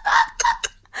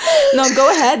 No, go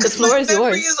ahead. The floor is My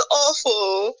memory yours. is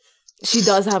awful. She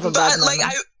does have a bad But memory.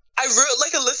 I wrote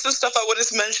like a list of stuff I wanted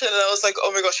to mention, and I was like,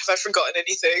 oh my gosh, have I forgotten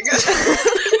anything?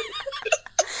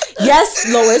 Yes,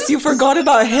 Lois, you forgot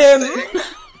about him.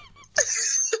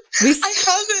 I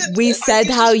haven't. We said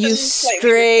how you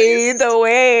strayed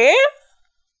away.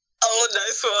 Oh,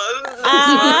 nice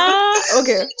one.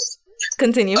 Okay.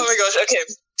 Continue. Oh my gosh, okay.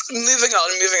 Moving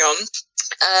on.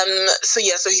 So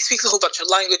he speaks a whole bunch of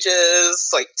languages,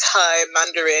 like Thai,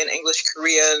 Mandarin, English,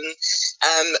 Korean.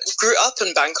 Grew up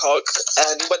in Bangkok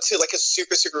and went to like a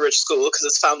super, super rich school because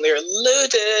his family are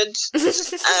loaded.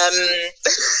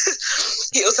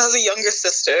 He also has a younger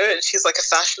sister, and she's like a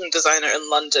fashion designer in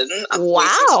London. I'm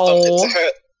waiting to bump into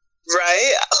her.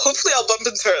 Right? Hopefully I'll bump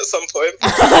into her at some point.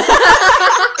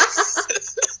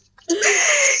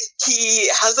 He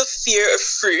has a fear of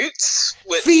fruit.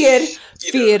 Which,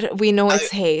 Fear. We know it's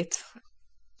hate.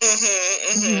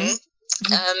 And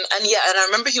I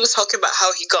remember he was talking about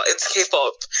how he got into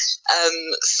K-pop.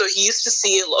 So he used to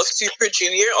see a lot of Super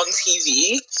Junior on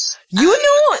TV.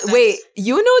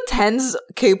 You know 10's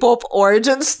K-pop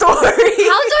origin story.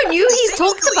 How don't you? He's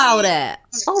talked about it.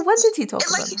 Oh, when did he talk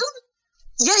about it?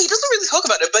 He doesn't really talk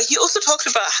about it, but he also talked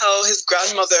about how his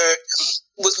grandmother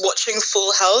was watching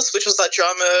Full House, which was that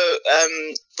drama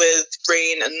with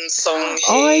Rain and Song Hye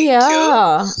Oh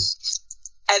yeah.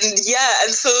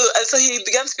 And so he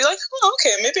began to be like, oh,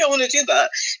 okay, maybe I want to do that.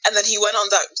 And then he went on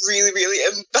that really, really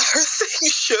embarrassing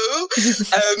show.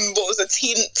 What was it?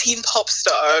 Teen Pop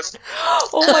Star.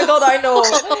 Oh my god, I know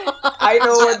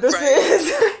what this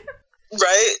is.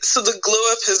 Right? So the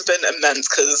glow up has been immense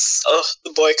because,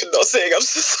 the boy could not sing. I'm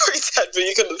so sorry, Ted, but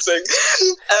you couldn't sing.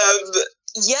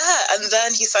 And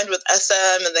then he signed with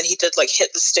SM, and then he did like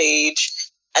Hit the Stage.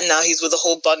 And now he's with a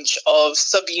whole bunch of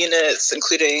subunits,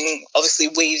 including obviously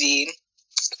Wavy,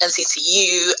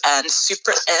 NCTU, and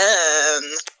Super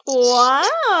M.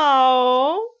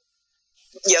 Wow.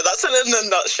 Yeah, that's it in a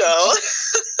nutshell.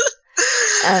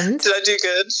 And did I do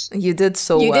good? You did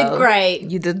so well. You did great.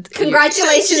 You did.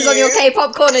 Congratulations on your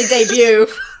K-pop corner debut.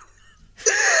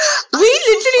 We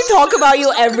literally talk about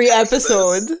you every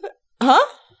episode. Huh?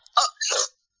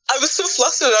 I was so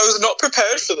flustered. I was not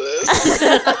prepared for this.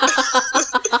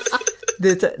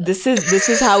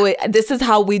 This is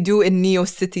how we do in Neo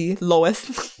City,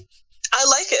 Lois. I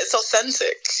like it. it's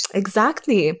authentic.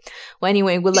 Exactly. Well,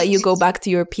 anyway, we'll let you go back to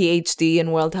your PhD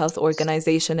in World Health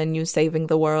Organization and you saving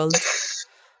the world.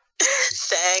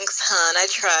 Thanks, hon. I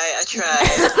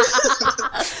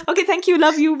try. Okay, thank you.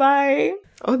 Love you. Bye.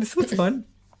 Oh, this was fun.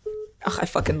 Oh, I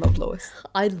fucking love Lois.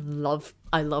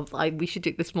 We should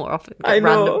do this more often. I Get know.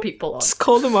 random people on. Just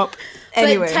call them up.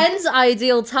 Anyway. But Ten's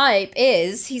ideal type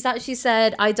is, he's actually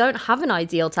said, I don't have an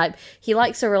ideal type. He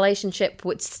likes a relationship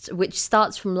which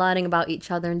starts from learning about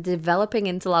each other and developing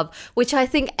into love, which I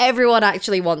think everyone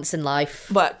actually wants in life.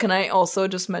 But can I also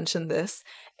just mention this?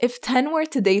 If Ten were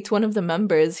to date one of the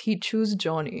members, he'd choose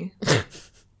Johnny.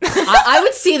 I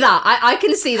would see that. I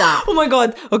can see that. Oh my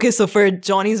god. Okay, so for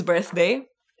Johnny's birthday,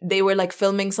 they were like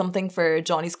filming something for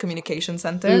Johnny's communication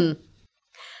center.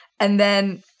 And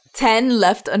then Ten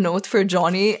left a note for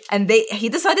Johnny and he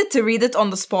decided to read it on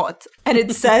the spot. And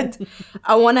it said,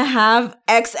 I want to have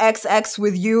XXX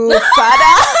with you,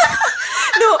 fada.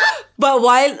 No,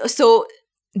 but so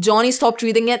Johnny stopped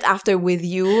reading it after with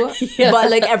you, but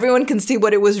like everyone can see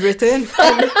what it was written.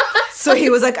 And so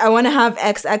he was like, I want to have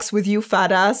XX with you,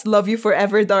 fat ass. Love you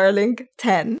forever, darling.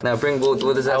 10. Now bring what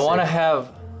does that I say? want to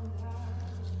have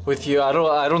with you. I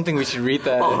don't think we should read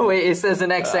that. Oh wait, it says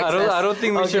an XXX. I don't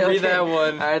think we should read that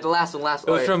one. Alright, the last one.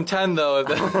 It was from 10 though.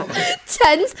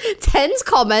 Ten's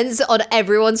comments on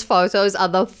everyone's photos are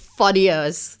the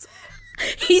funniest.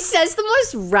 He says the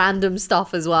most random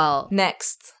stuff as well.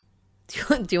 Next.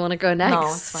 Do you want to go next? No,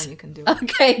 it's fine. You can do it.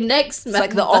 Okay, next It's member.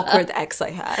 like the awkward ex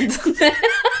I had.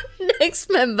 Next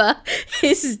member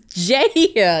is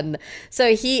Jaehyun.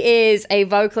 So he is a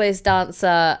vocalist,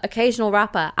 dancer, occasional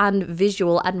rapper, and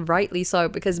visual, and rightly so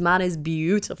because man is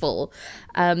beautiful.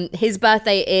 His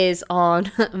birthday is on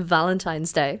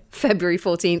Valentine's Day, February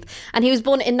 14th, and he was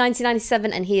born in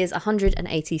 1997, and he is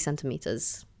 180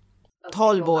 centimeters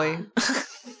Tall boy.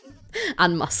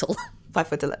 and muscle.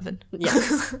 5'11".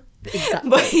 Yes, exactly.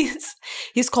 But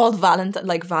he's called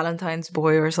Valentine's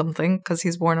boy or something because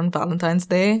he's born on Valentine's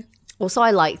Day. Also,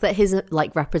 I like that his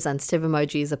like representative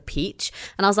emoji is a peach,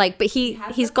 and I was like, but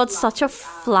he's got such a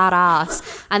flat ass,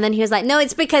 and then he was like, no,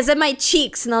 it's because of my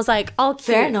cheeks, and I was like, oh, cute.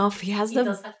 Fair enough. He has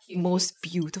the most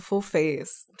beautiful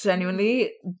face.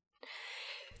 Genuinely.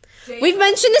 We've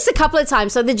mentioned this a couple of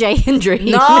times, so the Jaehyun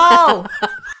dream. No!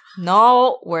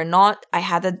 No, we're not. I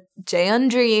had a Jaehyun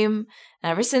dream.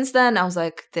 And ever since then, I was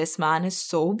like, this man is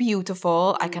so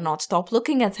beautiful. I cannot stop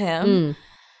looking at him.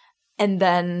 And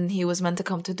then he was meant to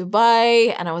come to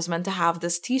Dubai, and I was meant to have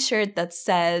this t-shirt that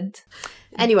said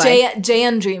Anyway,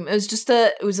 Jaehyun dream.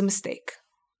 It was a mistake.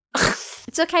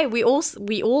 it's okay. We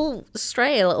all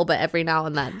stray a little bit every now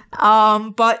and then.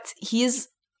 But he's,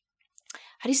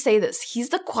 how do you say this? He's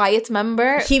the quiet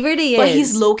member. He really is. But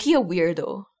he's low-key a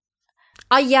weirdo.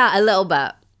 Yeah, a little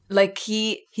bit. Like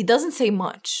he doesn't say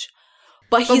much.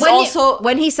 But But he's when also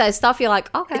when he says stuff, you're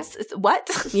like, okay, it's what?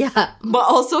 yeah. But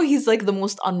also he's like the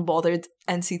most unbothered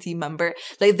NCT member.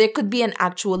 Like there could be an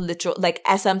actual literal, like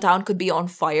SM Town could be on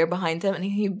fire behind him and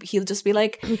he'll just be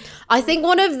like, I think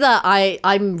one of the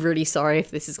I'm really sorry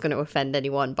if this is going to offend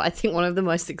anyone, but I think one of the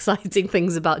most exciting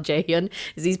things about Jaehyun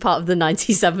is he's part of the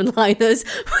 97 liners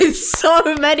with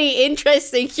so many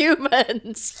interesting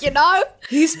humans, you know?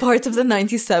 he's part of the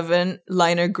 97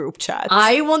 liner group chat.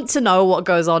 I want to know what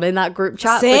goes on in that group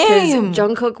chat Same. because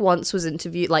Jungkook once was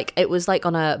interviewed, like it was like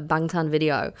on a Bangtan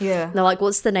video. Yeah. And they're like,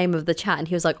 what's the name of the chat? And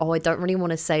he was like, oh, I don't really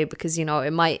want to say because, you know,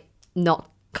 it might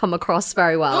not come across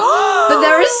very well. But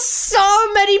there is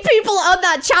so many people on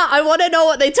that chat. I want to know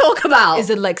what they talk about. Is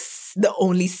it like the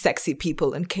only sexy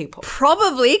people in K-pop?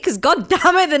 Probably, because god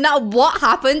damn it, then that what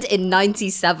happened in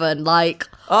 97? Like,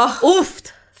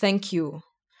 oofed. Thank you.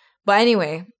 But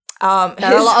anyway, There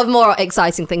are a lot of more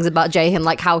exciting things about Jaehyun,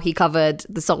 like how he covered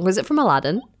the song. Was it from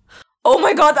Aladdin? oh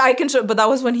my god, I can show, but that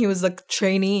was when he was like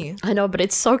trainee. I know, but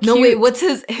it's so cute. No, wait, what's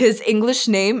his English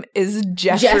name is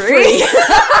Jeffrey.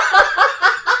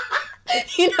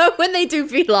 You know, when they do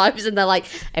V Lives and they're like,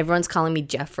 everyone's calling me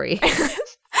Jeffrey.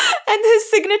 And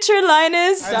his signature line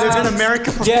is, I lived in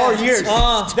America for 4 years.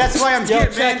 That's why I'm here,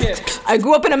 man. Check it. I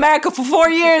grew up in America for 4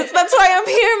 years. That's why I'm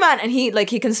here, man. And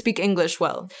he can speak English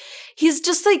well. He's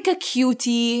just like a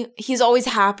cutie. He's always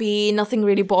happy. Nothing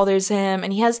really bothers him.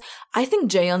 And I think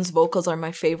Jaehyun's vocals are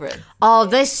my favorite. Oh,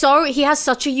 he has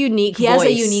such a unique voice. He has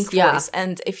a unique Yeah. voice.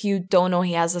 And if you don't know,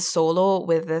 he has a solo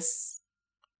with this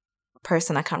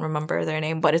person. I can't remember their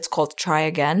name, but it's called Try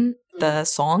Again. The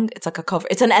song, it's like a cover.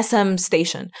 It's an SM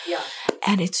station. Yeah.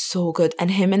 And it's so good.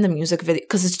 And him in the music video,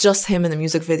 because it's just him in the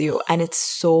music video. And it's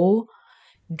so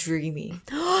dreamy.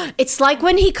 It's like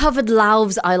when he covered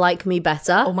Lauve's I Like Me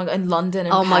Better. Oh my god, in London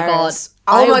and Oh my god. Paris.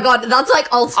 Oh my god, that's like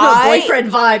ultimate I-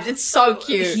 boyfriend vibes. It's so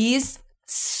cute. He's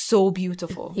so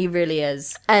beautiful. He really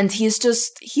is. And he's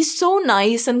so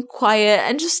nice and quiet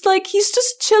and just like, he's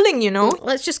just chilling, you know?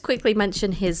 Let's just quickly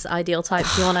mention his ideal type.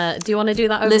 Do you wanna do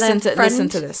that over Listen there, listen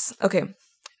to this. Okay.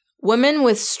 Women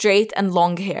with straight and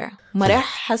long hair. Mareh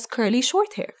has curly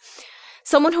short hair.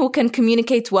 Someone who can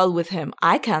communicate well with him.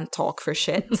 I can't talk for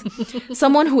shit.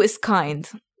 Someone who is kind.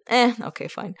 Okay,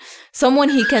 fine. Someone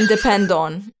he can depend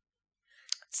on.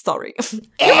 Sorry.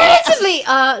 You're relatively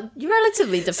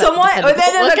dependent. Someone. No,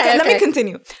 Okay, let me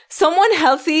continue. Someone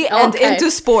healthy and Okay. into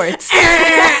sports.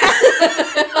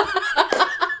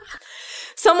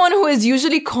 Someone who is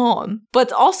usually calm,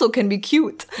 but also can be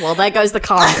cute. Well, there goes the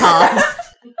calm part.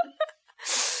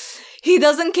 He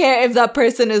doesn't care if that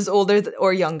person is older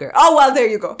or younger. Oh, well, there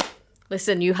you go.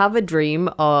 Listen, you have a dream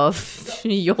of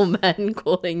your men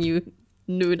calling you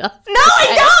Nuna. No,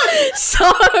 I don't!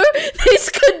 So, this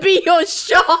could be your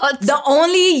shot. The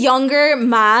only younger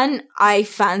man I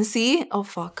fancy... Oh,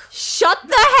 fuck. Shut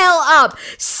the hell up.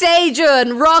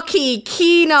 Sejun, Rocky,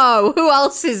 Kino. Who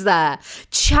else is there?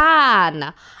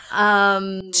 Chan.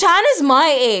 Chan is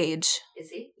my age.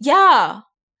 Is he? Yeah.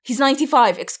 He's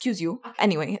 95, excuse you.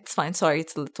 Anyway, it's fine. Sorry,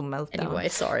 it's a little meltdown. Anyway,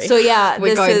 sorry. So yeah,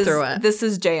 We're going through it. This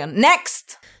is Jaehyun.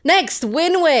 Next! Next,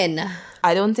 Win-Win.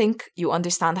 I don't think you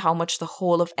understand how much the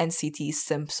whole of NCT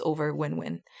simps over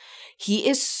Win-Win. He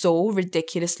is so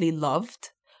ridiculously loved,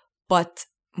 but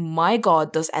my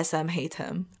god, does SM hate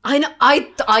him. I know. I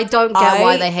don't get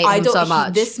why they hate him so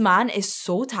much. This man is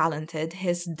so talented.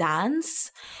 His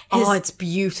dance... It's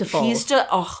beautiful. He's just...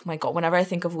 Oh my god, whenever I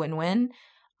think of Win-Win...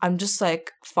 I'm just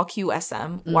like, fuck you,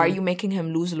 SM. Why are you making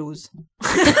him lose-lose?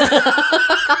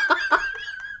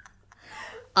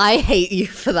 I hate you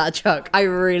for that, Chuck. I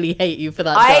really hate you for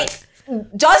that, Chuck.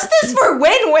 Justice for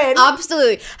Win-Win!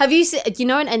 Absolutely. Have you seen, you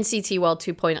know in NCT World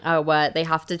 2.0 where they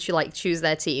have to choose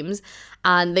their teams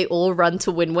and they all run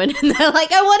to Win-Win and they're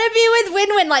like, I want to be with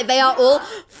Win-Win. Like they are all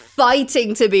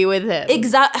fighting to be with him.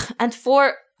 Exactly. And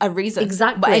for a reason.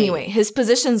 Exactly. But anyway, his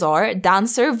positions are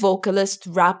dancer, vocalist,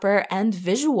 rapper, and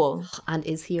visual. And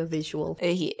is he a visual?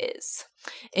 He is.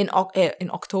 In October.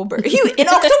 In October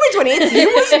 28th, he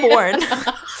was born.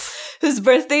 His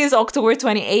birthday is October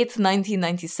 28th,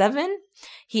 1997.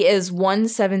 He is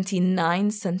 179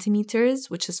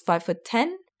 centimeters, which is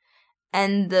 5'10".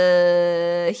 And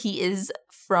he is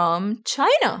from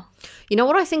China. You know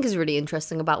what I think is really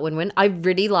interesting about Win-Win? I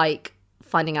really like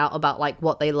finding out about like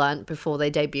what they learned before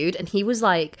they debuted, and he was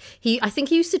like I think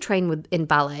he used to train in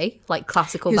ballet, like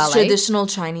classical ballet, traditional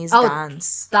Chinese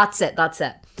dance. That's it.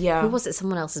 Yeah. Who was it?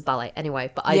 Someone else's ballet.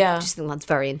 Anyway, but I just think that's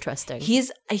very interesting. He's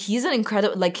an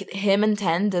incredible, like him and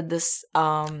Ten did this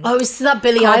it's that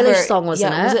Billie cover. Eilish song,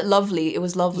 wasn't it? Was it Lovely? It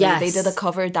was Lovely. Yes. They did a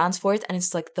cover dance for it, and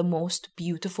it's like the most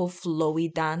beautiful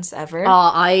flowy dance ever.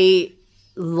 I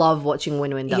love watching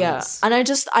Win-Win dance. Yeah, and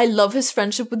I love his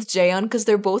friendship with Jaehyun because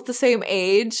they're both the same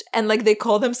age, and like they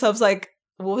call themselves like,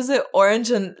 what was it,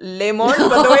 Orange and Lemon?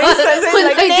 But the way he says it,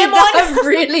 like they did Lemon. that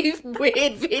really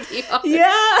weird video.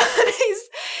 Yeah,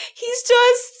 he's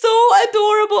just so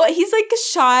adorable. He's like a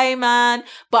shy man,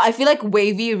 but I feel like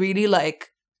Wavy really like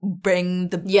bring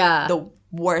the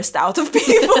worst out of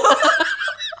people.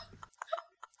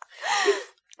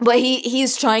 But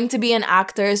he's trying to be an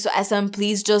actor, so SM,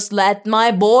 please just let my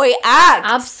boy act.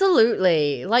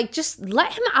 Absolutely. Like, just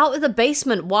let him out of the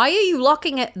basement. Why are you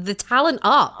locking the talent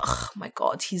up? Oh my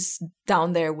god, he's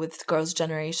down there with Girls'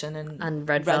 Generation and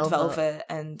Red Velvet.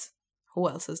 And who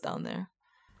else is down there?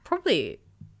 Probably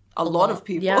a lot of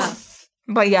people. Yeah.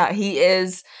 But yeah, he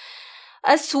is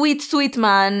a sweet, sweet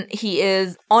man. He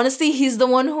is, honestly, he's the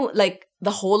one who, like, the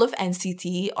whole of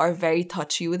NCT are very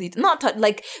touchy with each.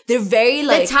 Like they're very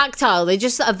like they're tactile. They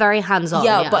just are very hands-on.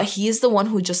 Yeah, but he's the one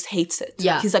who just hates it.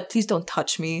 Yeah, he's like, please don't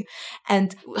touch me.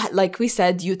 And like we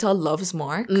said, Utah loves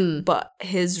Mark, but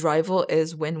his rival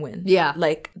is Win-Win. Yeah,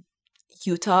 like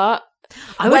Utah.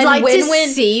 I would like to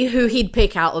see who he'd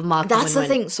pick out of Mark. That's the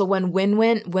thing. So when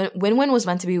Win-Win was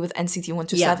meant to be with NCT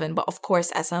 127, but of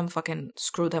course SM fucking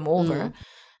screwed him over.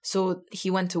 So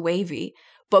he went to Wavy.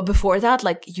 But before that,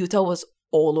 like, Utah was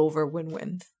all over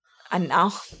Win-Win. And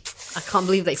now... I can't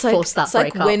believe they forced that breakup.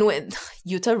 It's like Win-Win.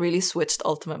 Utah really switched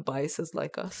ultimate biases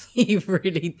like us. He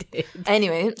really did.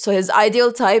 Anyway, so his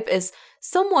ideal type is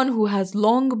someone who has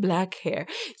long black hair.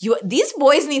 These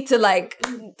boys need to, like...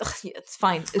 it's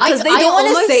fine. Because they don't want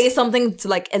to say something to,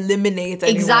 like, eliminate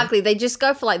anyone. Exactly. They just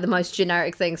go for, like, the most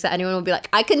generic thing. So anyone will be like,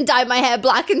 I can dye my hair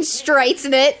black and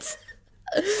straighten it.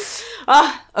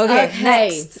 Okay,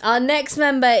 next. Our next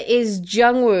member is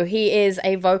Jungwoo. He is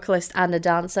a vocalist and a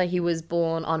dancer. He was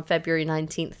born on February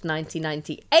 19th,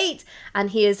 1998, and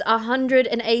he is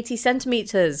 180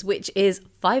 centimeters, which is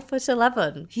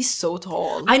 5'11". He's so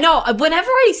tall. I know. Whenever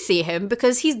I see him,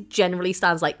 because he generally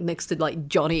stands like next to like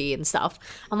Johnny and stuff,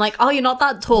 I'm like, oh, you're not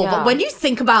that tall. Yeah. But when you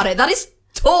think about it, that is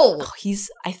tall.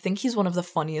 I think he's one of the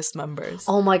funniest members.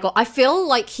 Oh my god, I feel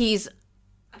like he's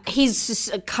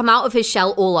just come out of his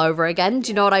shell all over again. Do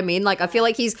you know what I mean? Like, I feel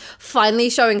like he's finally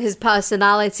showing his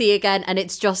personality again, and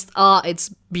it's just it's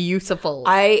beautiful.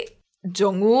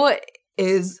 Jungwoo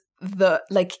is the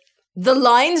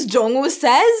lines Jungwoo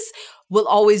says will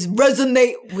always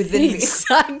resonate within me.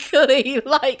 Exactly.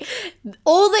 Like,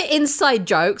 all the inside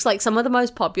jokes, like some of the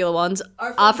most popular ones,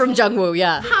 are from Jungwoo,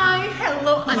 yeah. Hi,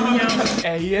 hello, 안녕.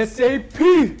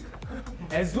 ASAP!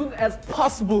 As soon as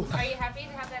possible. Are you happy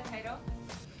to have that title?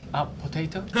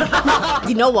 Potato?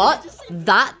 You know what?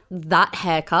 That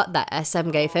haircut that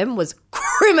SM gave him was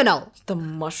criminal. The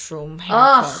mushroom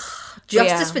haircut.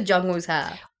 Justice Yeah. for Jungwoo's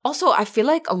hair. Also, I feel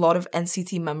like a lot of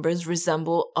NCT members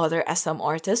resemble other SM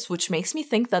artists, which makes me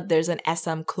think that there's an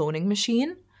SM cloning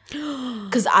machine.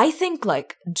 Because I think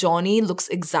like Johnny looks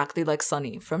exactly like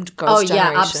Sunny from Girls'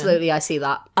 Generation. Yeah, absolutely. I see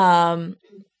that.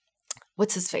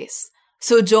 What's his face?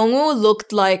 So Jungwoo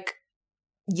looked like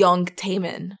young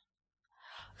Taemin.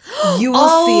 You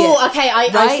will see it. Okay, I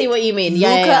right? see what you mean.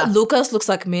 Yeah. Lucas looks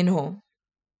like Minho.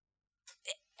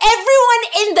 Everyone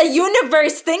in the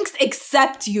universe thinks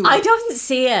except you. I don't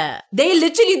see it. They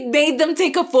literally made them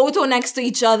take a photo next to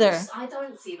each other I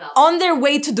don't see that. on their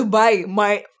way to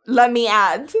Dubai. Let me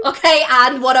add. Okay,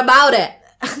 and what about it?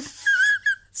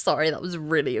 Sorry, that was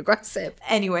really aggressive.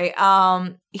 Anyway,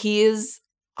 he is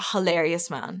a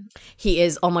hilarious man. He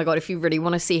is. Oh my god, if you really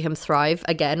want to see him thrive,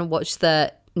 again, watch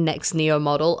the next Neo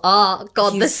model. Oh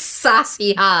god, the sass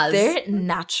he has. They're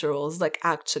naturals, like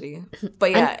actually.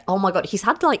 But yeah, And, oh my god, he's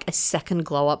had like a second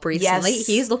glow up recently. Yes.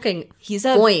 He's looking he's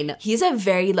fine. He's a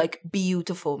very like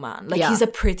beautiful man. Like Yeah. he's a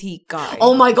pretty guy.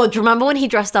 Oh my god, do you remember when he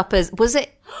dressed up as, was it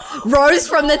Rose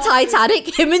from the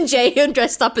Titanic? Him and Jaehyun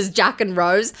dressed up as Jack and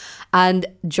Rose, and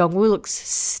Jungwoo looks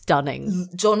stunning.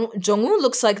 Jungwoo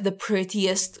looks like the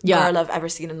prettiest Yeah. girl I've ever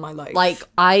seen in my life. Like,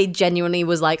 I genuinely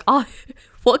was like, oh,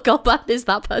 what girl band is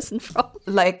that person from?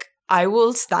 Like I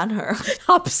will stan her.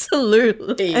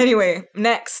 Absolutely. Anyway,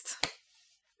 next.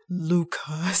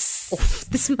 Lucas.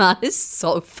 This man is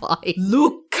so fine.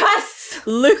 Lucas!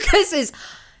 Lucas is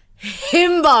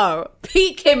himbo.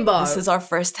 Peak himbo. This is our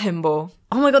first himbo.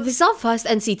 Oh my god, this is our first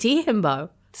NCT himbo.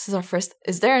 This is our first.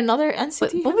 Is there another NCT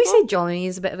Would himbo? we say Johnny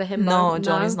is a bit of a himbo? No,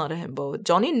 Johnny's not a himbo.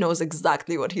 Johnny knows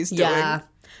exactly what he's doing. Yeah.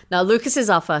 Now, Lucas is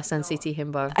our first NCT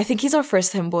himbo. I think he's our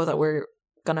first himbo that we're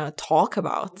gonna talk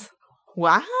about.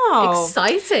 Wow.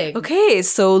 Exciting. Okay,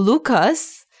 so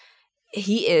Lucas,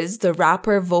 he is the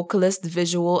rapper, vocalist,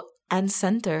 visual, and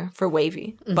center for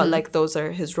Wavy. But like those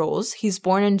are his roles. He's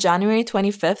born on January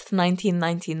 25th,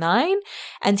 1999,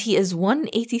 and he is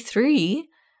 183,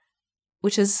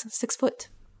 which is 6 foot.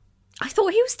 I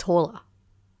thought he was taller.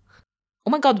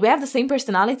 Oh my god, we have the same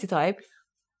personality type.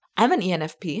 I'm an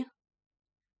ENFP.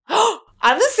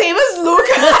 I'm the same as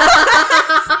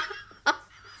Lucas.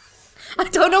 I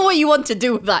don't know what you want to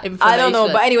do with that information. I don't know,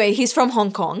 but anyway, he's from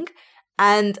Hong Kong,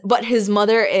 but his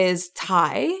mother is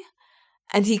Thai,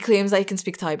 and he claims that he can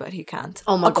speak Thai, but he can't.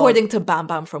 Oh my God. According to Bam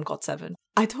Bam from GOT7.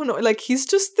 I don't know, like he's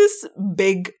just this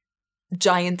big,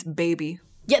 giant baby.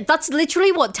 Yeah, that's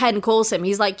literally what Ten calls him.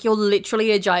 He's like, you're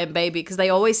literally a giant baby, because they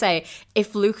always say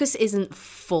if Lucas isn't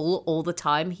full all the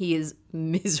time, he is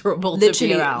miserable to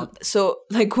be around. So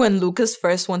like when Lucas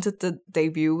first wanted to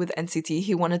debut with NCT,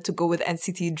 he wanted to go with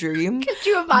NCT Dream. Could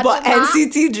you imagine But that?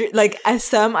 NCT Dream, like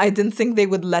SM, I didn't think they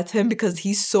would let him because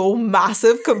he's so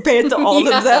massive compared to all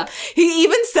Yeah. of them. He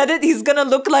even said it, he's gonna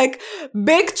look like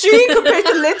Big Tree compared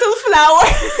to Little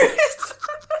Flowers.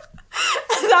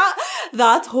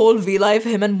 that whole V-Live,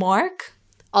 him and Mark,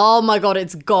 Oh my god,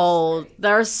 it's gold.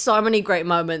 There are so many great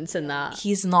moments in that.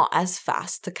 he's not as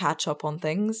fast to catch up on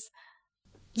things.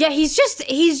 Yeah, he's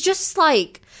just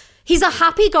like, he's a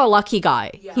happy-go-lucky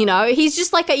guy, you know? He's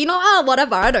just like,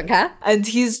 whatever, I don't care. And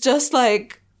he's just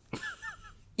like,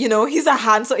 you know, he's a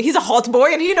hot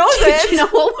boy and he knows Do it. you know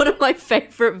what one of my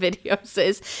favorite videos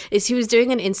is he was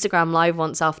doing an Instagram live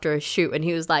once after a shoot, and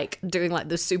he was like doing like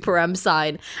the Super M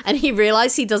sign, and he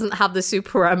realized he doesn't have the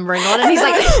Super M ring on, and he's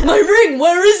like, my ring,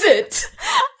 where is it?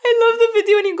 I love the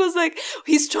video and he goes like,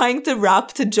 he's trying to rap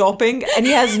to Jopping and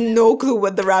he has no clue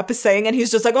what the rap is saying and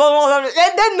he's just like, Like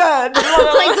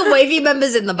the wavy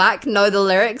members in the back know the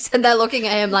lyrics and they're looking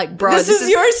at him like, bro, this is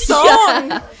your song.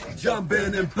 Yeah.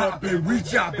 Jumping and popping, we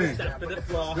chopping.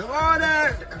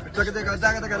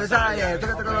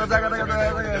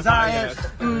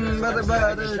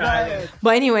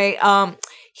 But anyway,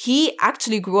 he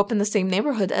actually grew up in the same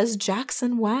neighborhood as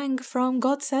Jackson Wang from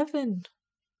GOT7.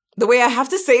 The way I have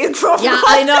to say it from Yeah,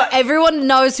 I know. Everyone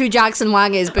knows who Jackson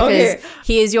Wang is because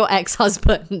he is your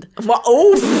ex-husband.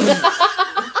 Oh.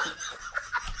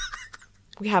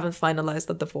 We haven't finalized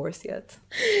the divorce yet.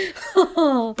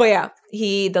 But yeah,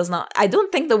 he does not. I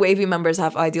don't think the wavy members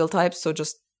have ideal types, so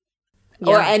just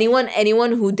or anyone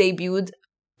who debuted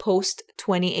post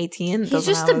 2018. He's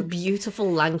just a beautiful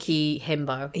lanky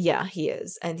himbo. Yeah, he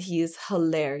is, and he is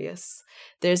hilarious.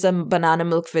 There's a Banana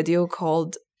Milk video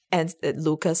called "And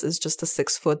Lucas is just a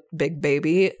 6-foot big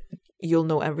baby." You'll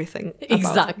know everything.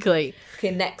 Exactly.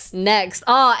 Okay, next.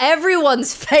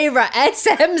 Everyone's favorite,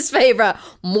 SM's favorite,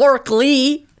 Mork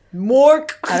Lee.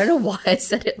 Mork. I don't know why I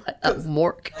said it like that.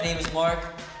 Mork. My name is Mark.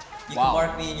 You can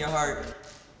mark me in your heart.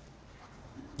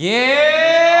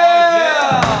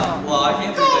 Yeah! Well, I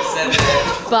can't believe I said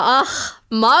that. But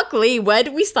Mark Lee, where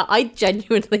do we start? I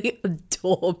genuinely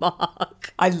adore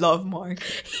Mark. I love Mark.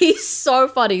 He's so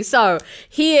funny. So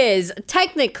he is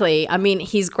technically, I mean,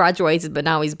 he's graduated, but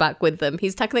now he's back with them.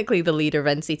 He's technically the leader of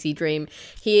NCT Dream.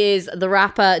 He is the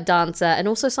rapper, dancer, and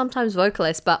also sometimes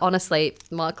vocalist. But honestly,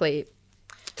 Mark Lee.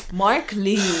 Mark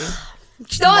Lee.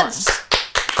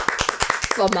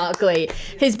 For Mark Lee.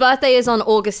 His birthday is on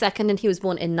August 2nd and he was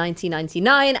born in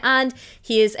 1999 and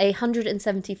he is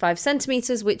 175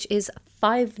 centimeters, which is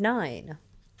 5'9".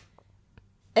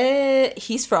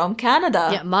 He's from Canada.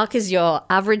 Yeah, Mark is your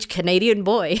average Canadian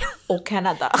boy. Oh,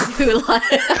 Canada.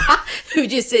 who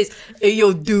just says, hey,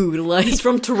 yo, dude. Like, he's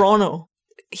from Toronto.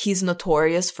 He's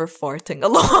notorious for farting a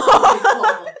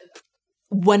lot.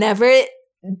 Whenever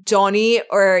Johnny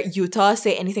or Yuta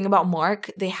say anything about Mark,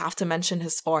 they have to mention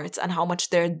his farts and how much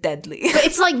they're deadly. But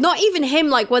it's like not even him.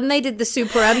 Like when they did the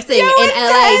Super M thing in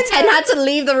LA, Ten had to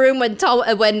leave the room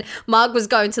when Mark was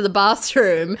going to the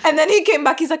bathroom. And then he came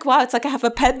back, he's like, wow, it's like I have a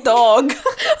pet dog.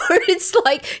 Or it's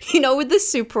like, you know, with the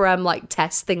Super M like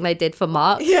test thing they did for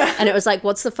Mark. Yeah. And it was like,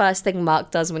 what's the first thing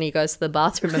Mark does when he goes to the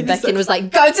bathroom? And Becky was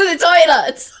like, go to the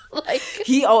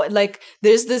toilet. Like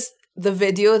there's the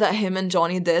video that him and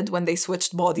Johnny did when they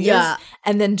switched bodies. Yeah.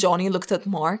 And then Johnny looked at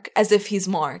Mark as if he's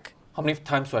Mark. How many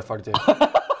times do I fart in?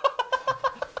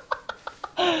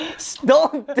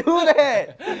 Don't do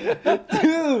that!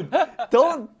 Dude,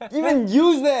 don't even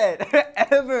use that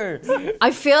ever.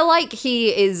 I feel like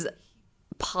he is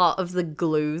part of the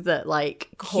glue that like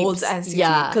holds keeps,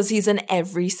 NCT because he's in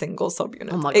every single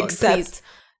subunit. Oh my God, except please.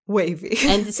 Wavy.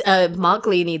 And Mark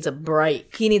Lee needs a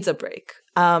break. He needs a break.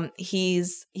 He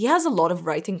has a lot of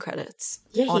writing credits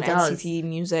on NCT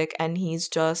Music, and he's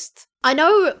just. I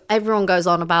know everyone goes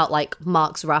on about like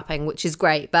Mark's rapping, which is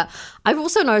great, but I've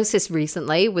also noticed this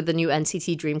recently with the new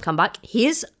NCT Dream comeback. He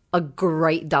is a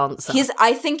great dancer.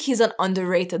 I think he's an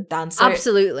underrated dancer.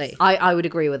 Absolutely. I would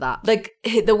agree with that. Like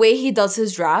the way he does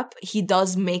his rap, he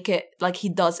does make it like he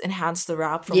does enhance the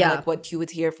rap from like what you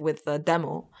would hear with the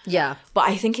demo. Yeah. But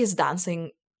I think his dancing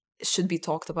should be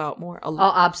talked about more. Oh,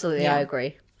 absolutely. Yeah. I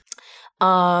agree.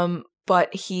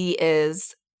 But he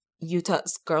is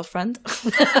Yuta's girlfriend.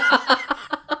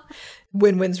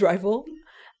 Win-win's rival.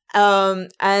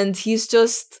 And he's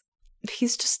just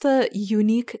a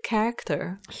unique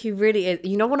character. He really is.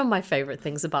 You know, one of my favorite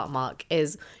things about Mark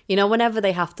is, you know, whenever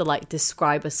they have to like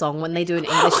describe a song when they do an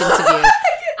English interview,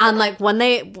 and like when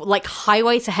they like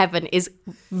Highway to Heaven is,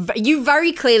 you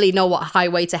very clearly know what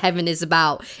Highway to Heaven is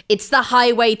about. It's the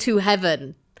highway to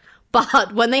heaven.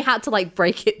 But when they had to like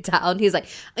break it down, he's like,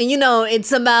 you know,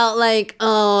 it's about like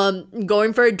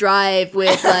going for a drive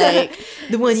with like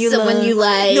the one you someone love. You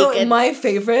like. No, my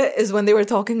favorite is when they were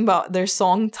talking about their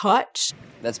song Touch.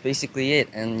 That's basically it,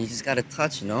 and you just gotta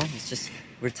touch, you know? It's just,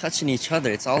 we're touching each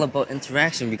other. It's all about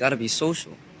interaction. We gotta be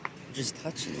social. We're just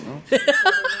touching, you know?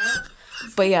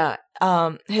 But yeah,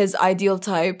 his ideal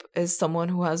type is someone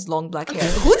who has long black hair.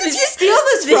 Who did you steal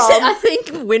this from? I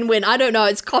think Win-Win. I don't know.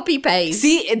 It's copy-paste.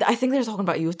 See, I think they're talking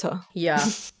about Yuta. Yeah,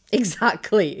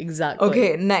 exactly.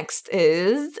 Okay, next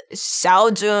is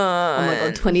Xiaojun. Oh my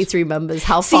God, 23 members.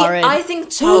 How far in? I think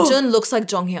Xiaojun looks like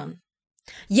Jonghyun.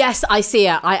 Yes, I see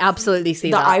it. I absolutely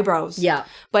see that. The eyebrows. Yeah.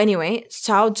 But anyway,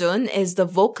 Xiaojun is the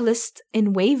vocalist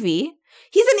in Wavy.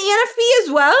 He's an ENFP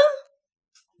as well?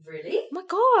 Really? Oh my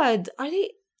God. Are they...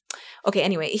 Okay,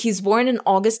 anyway, he's born on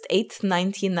August 8th,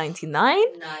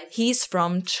 1999. Nice. He's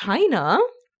from China.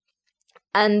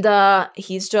 And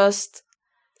he's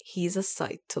a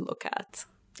sight to look at.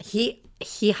 He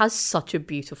has such a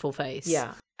beautiful face.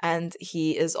 Yeah. And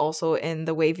he is also in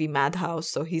the Wavy Madhouse,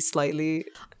 so he's slightly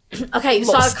Okay,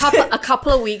 lost. so a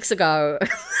couple of weeks ago,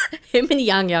 him and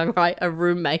Yang, right, are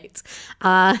roommates,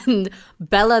 and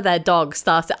Bella, their dog,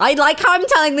 started. I like how I'm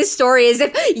telling this story as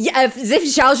if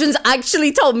Xiaojun's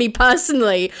actually told me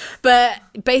personally, but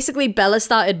basically Bella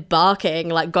started barking,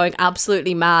 like going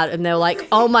absolutely mad, and they were like,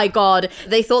 "Oh my god!"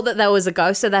 They thought that there was a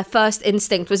ghost, so their first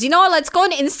instinct was, you know what? Let's go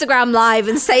on Instagram Live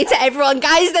and say to everyone,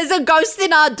 "Guys, there's a ghost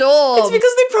in our door." It's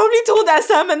because they probably told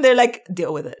SM, and they're like,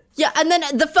 deal with it. Yeah, and then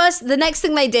the next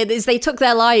thing they did is they took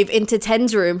their live into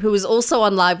Ten's room, who was also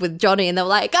on live with Johnny, and they were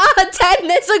like, Ten,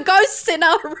 there's a ghost in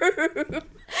our room.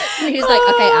 And he's like,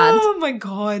 okay, and. Oh my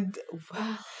god.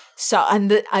 So,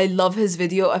 and I love his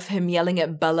video of him yelling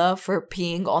at Bella for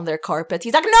peeing on their carpet.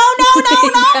 He's like, no.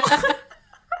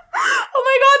 Oh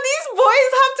my god, these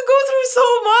boys have to go through so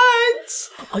much.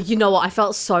 Oh, you know what? I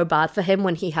felt so bad for him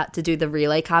when he had to do the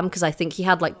relay cam, because I think he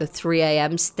had like the 3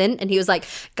 a.m. stint, and he was like,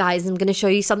 guys, I'm going to show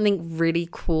you something really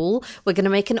cool. We're going to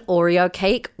make an Oreo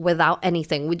cake without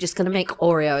anything. We're just going to make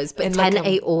Oreos. But Ten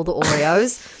ate all the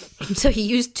Oreos. So he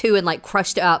used 2 and like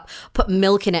crushed it up, put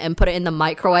milk in it, and put it in the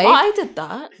microwave. Oh, I did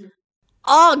that.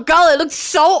 Oh, girl, it looked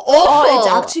so awful. Oh, it's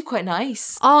actually quite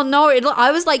nice. Oh, no.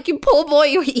 I was like, you poor boy,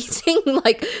 you're eating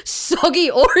like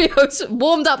soggy Oreos,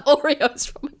 warmed up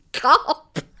Oreos from a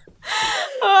cup.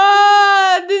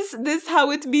 This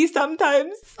how it be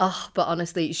sometimes. Oh, but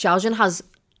honestly, Xiaojun has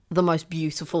the most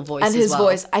beautiful voice and his as well.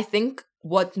 voice, I think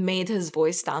what made his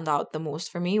voice stand out the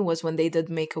most for me was when they did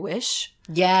Make-A-Wish.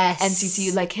 Yes.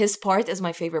 NCT, like his part is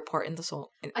my favorite part in the song.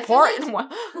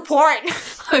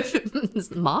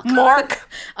 Mark.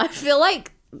 I feel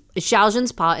like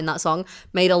Xiaojun's part in that song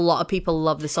made a lot of people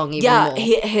love the song even more.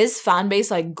 His fan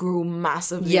base like grew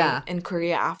massively in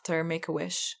Korea after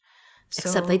Make-A-Wish.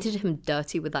 Except they did him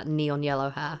dirty with that neon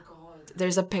yellow hair.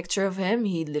 There's a picture of him.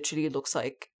 He literally looks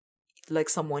like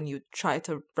someone you try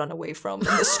to run away from in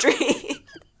the street.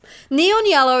 Neon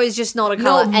yellow is just not a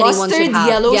color anyone should have. Mustard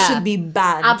yellow should be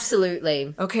banned.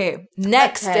 Absolutely. Okay,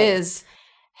 next is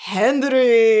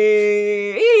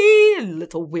Henry.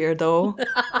 Little weirdo.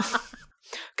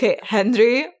 Okay,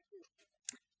 Henry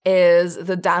is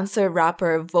the dancer,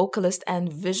 rapper, vocalist,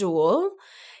 and visual.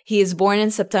 He is born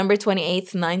in September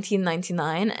 28th,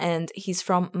 1999, and he's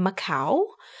from Macau.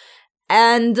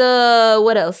 And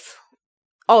what else?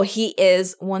 Oh, he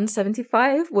is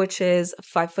 175, which is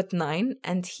 5'9",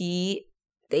 and he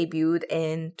debuted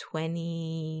in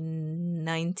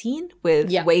 2019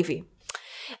 with Wavy.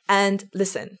 And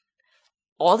listen,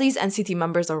 all these NCT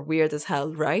members are weird as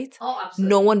hell, right? Oh, absolutely.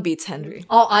 No one beats Henry.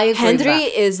 Oh, I agree. Henry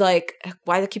is like,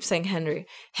 why do I keep saying Henry?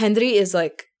 Henry is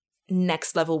like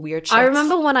next level weird shit. I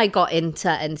remember when I got into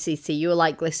NCT, you were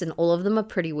like, listen, all of them are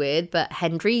pretty weird, but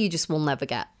Henry you just will never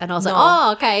get. And I was like,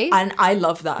 oh, okay. And I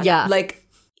love that. Yeah. Like,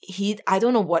 I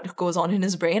don't know what goes on in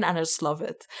his brain, and I just love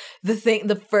it.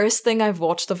 The first thing I've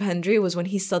watched of Henry was when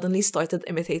he suddenly started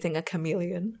imitating a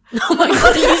chameleon. Oh my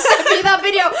god, you sent me that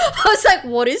video. I was like,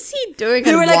 what is he doing?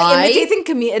 They were like why?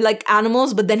 imitating like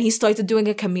animals, but then he started doing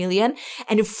a chameleon,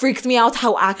 and it freaked me out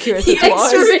how accurate it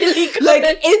was. It's really good. Like,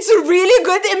 it's a really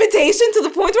good imitation to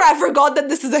the point where I forgot that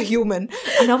this is a human.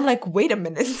 And I'm like, wait a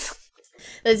minute.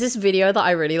 There's this video that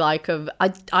I really like of,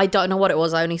 I don't know what it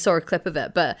was, I only saw a clip of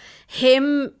it, but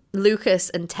him,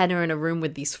 Lucas, and Ten are in a room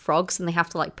with these frogs, and they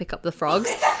have to like pick up the frogs.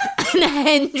 And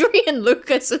Henry and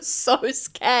Lucas are so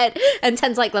scared, and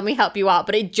Ten's like, let me help you out,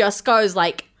 but it just goes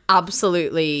like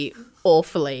absolutely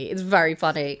awfully. It's very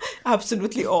funny.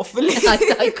 Absolutely awfully.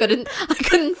 I couldn't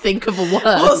think of a word.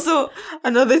 Also,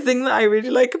 another thing that I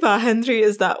really like about Henry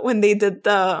is that when they did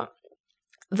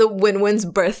the Win-Win's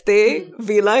birthday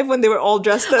V-Live, when they were all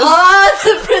dressed as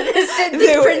the princesses.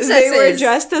 They were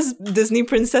dressed as Disney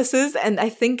princesses, and I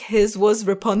think his was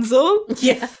Rapunzel.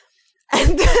 Yeah.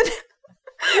 And then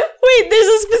wait, there's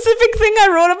a specific thing I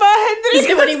wrote about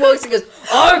Henry. When he walks, he goes,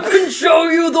 I can show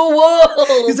you the world.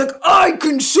 He's like, I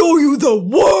can show you the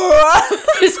world.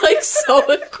 He's like so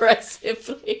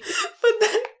aggressively. But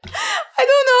then I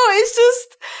don't know, it's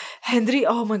just Henry,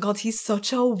 oh my god, he's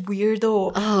such a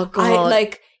weirdo. Oh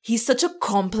god. He's such a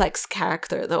complex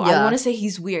character though. Yeah. I want to say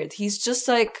he's weird. He's just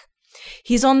like,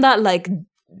 he's on that like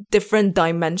different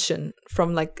dimension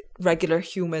from like regular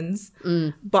humans.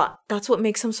 But that's what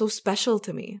makes him so special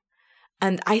to me.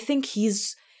 And I think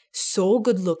he's so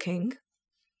good looking.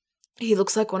 He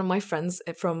looks like one of my friends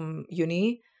from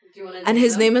uni. And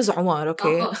his name is Omar,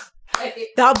 okay?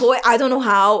 That boy, I don't know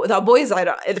how. That boy is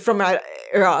from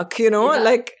Iraq, you know? Yeah.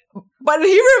 Like, but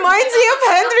he reminds me of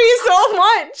Henry so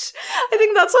much. I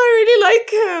think that's why I really like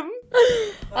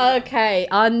him. Okay,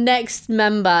 our next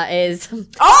member is...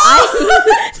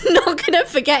 Oh! I'm not gonna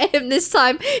forget him this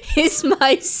time. He's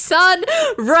my son,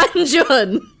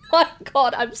 Ranjan. My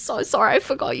God, I'm so sorry. I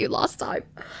forgot you last time.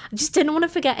 I just didn't want to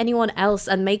forget anyone else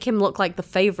and make him look like the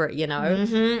favorite, you know?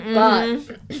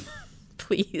 But...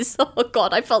 Please. Oh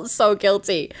God, I felt so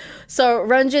guilty. So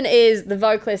Ranjan is the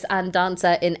vocalist and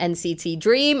dancer in NCT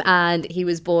Dream, and he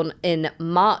was born in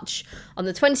March on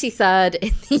the 23rd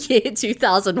in the year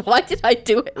 2000. Why did I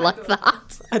do it like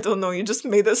that? I don't know, you just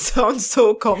made it sound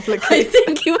so I complicated.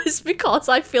 think it was because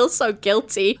I feel so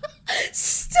guilty.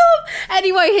 Stop.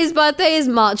 Anyway, his birthday is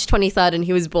March 23rd and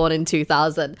he was born in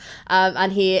 2000.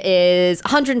 And he is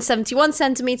 171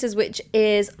 centimeters, which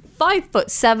is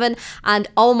 5'7", and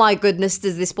oh my goodness,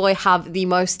 does this boy have the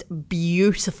most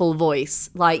beautiful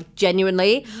voice. Like,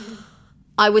 genuinely,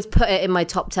 I would put it in my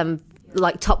top 10,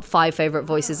 like top 5 favorite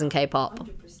voices in K-pop.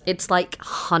 It's like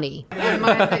honey. The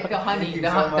honey. The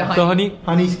honey.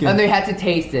 Honey skin. And they had to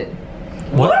taste it.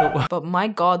 What? But my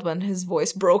God, when his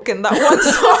voice broke in that one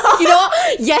song. You know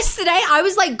what? Yesterday, I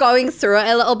was like going through it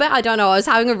a little bit. I don't know. I was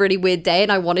having a really weird day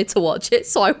and I wanted to watch it.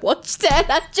 So I watched it.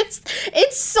 And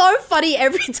it's so funny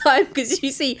every time because you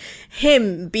see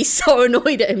him be so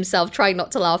annoyed at himself, trying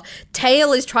not to laugh.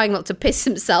 Tail is trying not to piss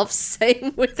himself.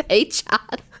 Same with H-Chan.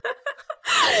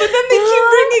 But then they keep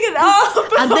bringing it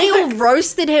up. And they all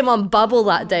roasted him on Bubble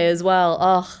that day as well.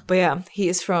 Oh, But yeah, he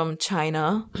is from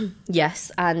China.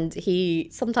 yes. And he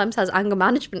sometimes has anger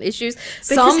management issues because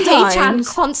Sometimes. H-Chan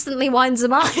constantly winds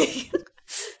him up.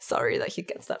 Sorry that he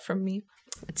gets that from me.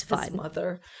 It's His fine.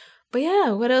 mother. But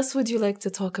yeah, what else would you like to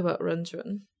talk about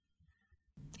Ranjan?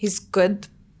 He's good.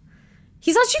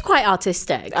 He's actually quite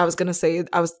artistic. I was gonna say,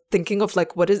 I was thinking of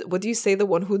like, what do you say, the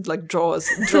one who like drawer?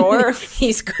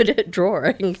 He's good at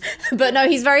drawing. But no,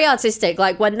 he's very artistic.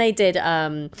 Like when they did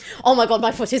oh my God,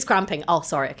 my foot is cramping. Oh,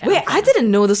 sorry. Okay. Wait, I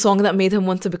didn't know the song that made him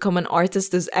want to become an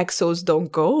artist is EXO's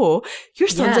Don't Go. Your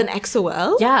son's Yeah. an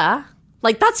EXO-L? Yeah.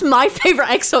 Like that's my favorite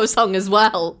EXO song as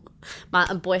well.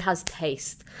 Man, boy has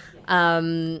taste.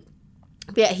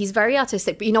 But yeah, he's very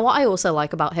artistic. But you know what I also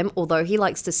like about him? Although he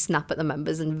likes to snap at the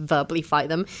members and verbally fight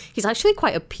them, he's actually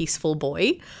quite a peaceful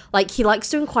boy. Like, he likes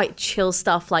doing quite chill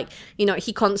stuff. Like, you know,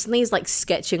 he constantly is, like,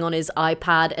 sketching on his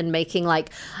iPad and making,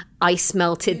 like,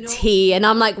 ice-melted tea. And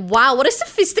I'm like, wow, what a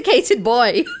sophisticated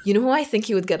boy. You know who I think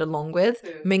he would get along with?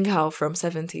 Minghao from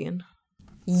 17.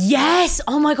 Yes!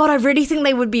 Oh my God, I really think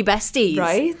they would be besties.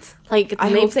 Right? Like, I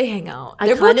maybe- hope they hang out. I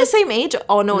They're both kinda- the same age.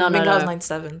 Oh no, No, no, Minghao's no.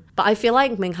 97. But I feel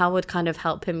like Minghao would kind of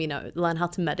help him, you know, learn how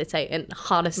to meditate and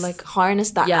harness... Like,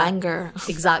 harness that Yeah. anger.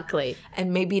 Exactly.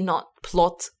 And maybe not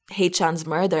plot Hei-chan's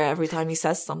murder every time he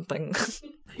says something.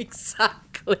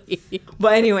 Exactly.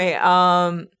 But anyway,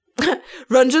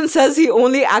 Ranjan says he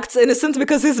only acts innocent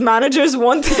because his managers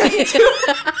want him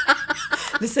to.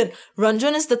 Listen,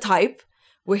 Ranjan is the type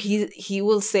where he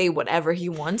will say whatever he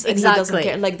wants and he doesn't Exactly.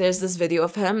 care. Like, there's this video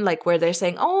of him, like, where they're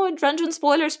saying, oh, Ranjan,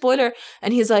 spoiler.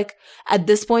 And he's like, at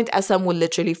this point, SM will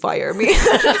literally fire me.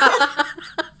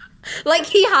 Like,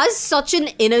 he has such an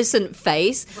innocent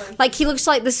face. Like, he looks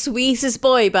like the sweetest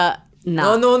boy, but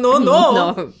nah. No.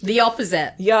 No, the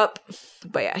opposite. Yup.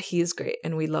 But yeah, he is great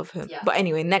and we love him. Yeah. But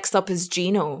anyway, next up is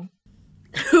Gino.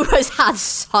 Who has had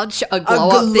such a glow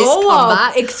up this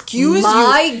comeback. Excuse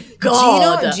My you.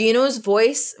 God. Gino's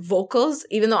voice, vocals,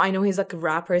 even though I know he's like a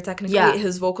rapper technically, Yeah.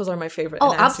 his vocals are my favorite.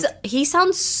 Oh, in NCT. he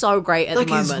sounds so great at Like,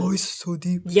 the his moment. voice is so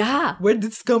deep. Yeah. Where did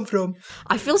this come from?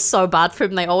 I feel so bad for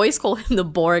him. They always call him the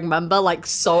boring member, like,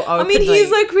 so I openly. mean,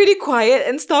 he's like really quiet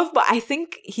and stuff, but I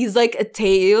think he's like a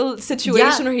tail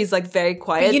situation where he's like very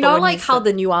quiet. You but know, when like he's how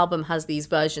the new album has these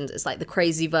versions. It's like the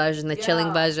crazy version, the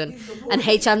chilling version. And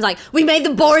Hei-chan's like, we made the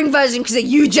boring version because of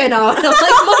you, Jenna. And I'm like,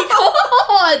 my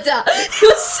God. He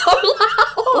was so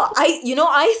loud.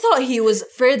 I thought he was,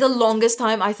 for the longest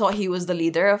time, I thought he was the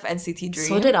leader of NCT Dream.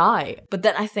 So did I. But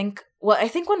then I think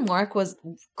when Mark was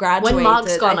graduated, When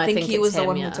Mark's gone, I I think think he it's was the him,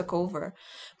 one yeah. who took over.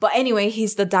 But anyway,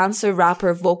 he's the dancer,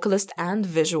 rapper, vocalist, and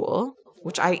visual,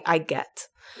 which I get.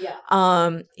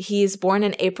 Yeah. He's born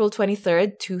in April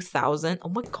 23rd, 2000. Oh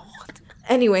my God.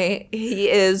 Anyway, he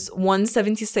is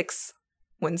 176.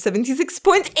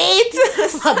 176.8.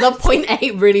 The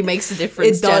 0.8 really makes a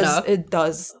difference, It does. Jenna.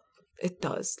 It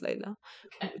does, Layla.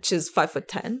 Which is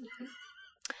 5'10".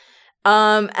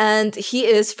 And he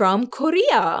is from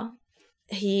Korea.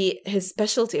 His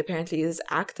specialty apparently is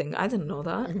acting. I didn't know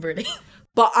that. Really?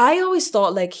 But I always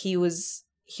thought like he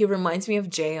reminds me of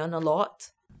Jaehyun a lot.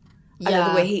 And then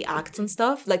the Yeah. way he acts and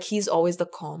stuff, like he's always the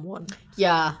calm one.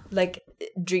 Yeah. Like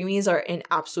Dreamies are in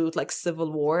absolute like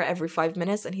civil war every 5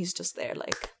 minutes, and he's just there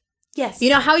like, yes. You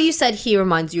know how you said he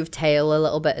reminds you of Tail a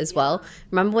little bit as well?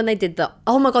 Remember when they did the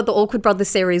Awkward Brothers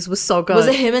series was so good. Was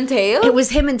it him and Tail? It was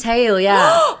him and Tail,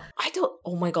 yeah.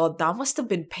 Oh my god, that must have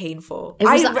been painful. It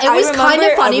was kind of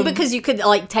remember, funny because you could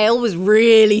like Tail was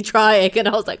really trying, and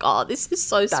I was like, oh, this is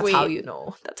so that's sweet. how you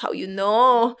know. That's how you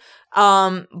know.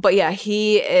 But yeah,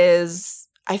 he is.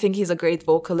 I think he's a great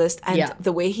vocalist, and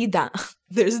the way he dance.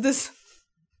 There's this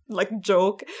like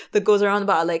joke that goes around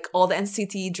about like all the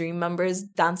NCT Dream members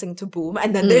dancing to Boom,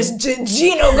 and then there's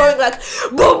Gino going like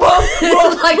boom boom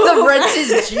boom like boom. the rent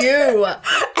is due.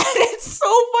 And it's so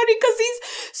funny because he's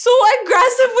so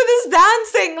aggressive with his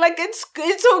dancing. Like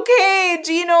it's okay,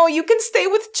 Gino. You can stay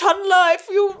with Chunla if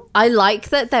you. I like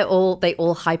that they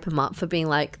all hype him up for being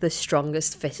like the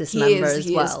strongest, fittest member as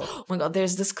well. Oh my god,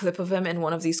 there's this clip of him in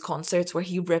one of these concerts where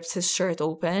he rips his shirt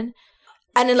open.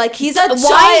 And then, like, he's a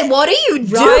Why? What are you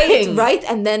doing? Right.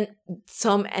 And then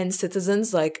some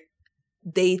citizens, like,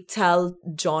 they tell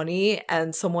Johnny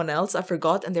and someone else, I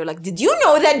forgot, and they're like, did you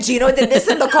know that Gino did this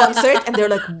in the concert? And they're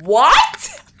like,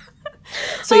 what?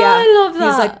 So yeah, I love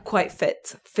that. He's like quite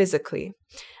fit physically.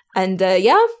 And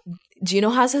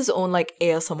Gino has his own like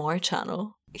ASMR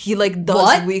channel. He like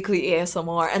does weekly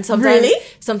ASMR, and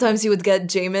sometimes he would get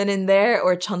Jaemin in there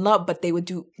or Chunla, but they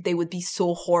would be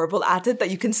so horrible at it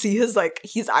that you can see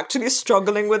he's actually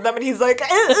struggling with them, and he's like,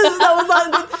 that was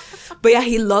not good. But yeah,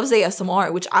 he loves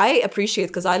ASMR, which I appreciate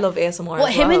because I love ASMR. Well,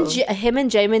 as him well. and him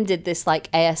and Jaemin did this like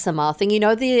ASMR thing. You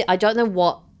know I don't know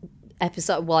what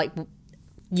episode, like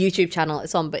YouTube channel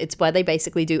it's on, but it's where they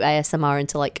basically do ASMR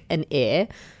into like an ear.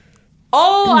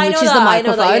 Oh, I know which is that. the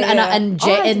microphone, I know that,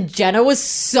 yeah. and Jenna was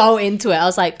so into it. I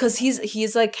was like, because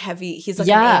he's like heavy. He's like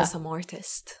an ASMR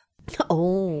artist.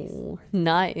 Oh,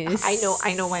 nice.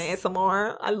 I know my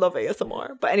ASMR. I love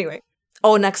ASMR. But anyway.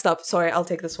 Oh, next up. Sorry, I'll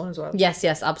take this one as well. Yes,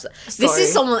 absolutely. This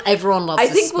is someone everyone loves. I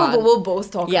think we'll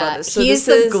both talk about this. So he is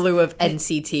the glue of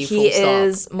NCT. He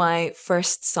is my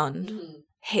first son,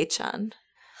 Haechan.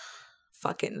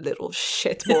 Fucking little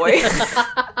shit boy.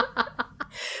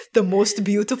 The most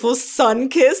beautiful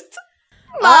sun-kissed.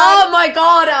 Oh my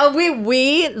god,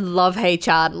 we love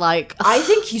Haechan. Like, I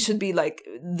think he should be like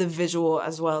the visual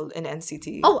as well in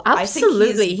NCT. Oh,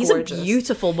 absolutely. He's a gorgeous.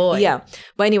 beautiful boy. Yeah.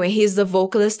 But anyway, he's the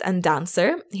vocalist and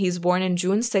dancer. He's born in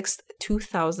June 6th,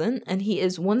 2000, and he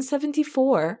is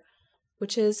 174,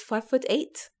 which is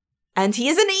 5'8". And he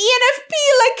is an ENFP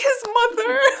like his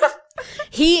mother.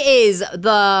 He is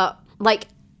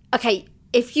okay,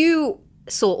 if you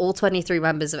saw all 23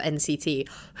 members of NCT,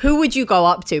 who would you go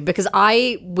up to? Because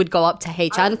I would go up to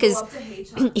Haechan because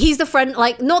he's the friend,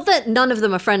 like, not that none of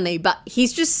them are friendly, but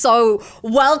he's just so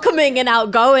welcoming and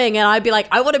outgoing, and I'd be like,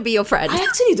 I want to be your friend. I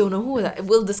actually don't know who that.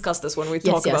 We'll discuss this when we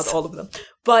talk about all of them.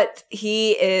 But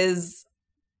he is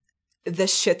the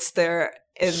shitster.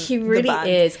 He really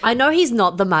is. I know he's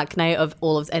not the Maknae of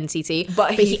all of NCT,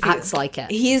 but he acts like it.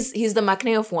 He's the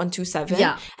Maknae of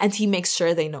 127, and he makes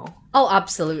sure they know. Oh,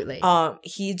 absolutely.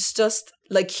 He's just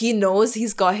like, he knows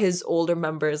he's got his older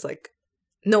members like,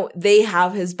 no, they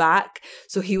have his back.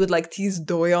 So he would like tease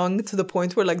Doyoung to the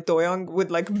point where like Doyoung would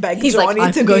like beg Johnny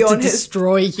like, to be on his.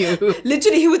 Destroy you.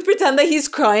 Literally, he would pretend that he's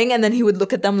crying, and then he would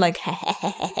look at them like.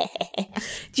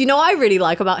 Do you know what I really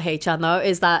like about Haechan though?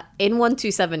 Is that in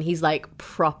 127 he's like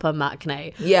proper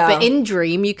Maknae. Yeah. But in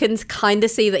Dream you can kind of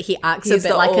see that he acts a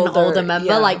bit like an older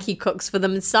member, like he cooks for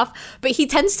them and stuff. But he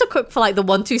tends to cook for like the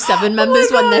 127 members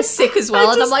when they're sick as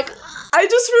well. And I'm like, I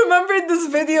just remembered this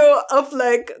video of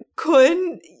like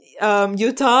Kun,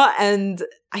 Yuta, and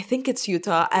I think it's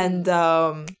Yuta and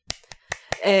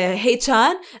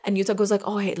Haechan, and Yuta goes like,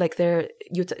 oh, hey, like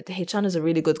Haechan is a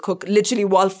really good cook. Literally,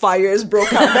 while fires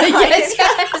broke out behind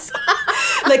yes.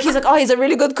 Like he's like, oh, he's a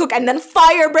really good cook, and then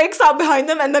fire breaks out behind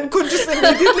him, and then Kun just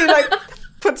immediately like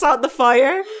puts out the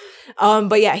fire.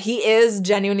 But yeah, he is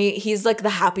genuinely, he's like the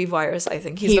happy virus. I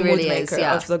think he's the really mood maker is,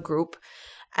 of the group.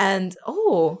 And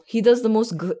he does the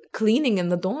most cleaning in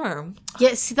the dorm.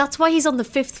 Yeah, see, that's why he's on the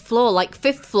 5th floor. Like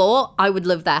 5th floor, I would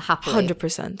live there happily.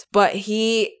 100%. But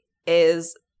he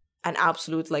is an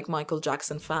absolute like Michael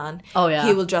Jackson fan. Oh yeah,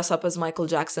 he will dress up as Michael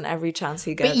Jackson every chance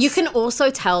he gets. But you can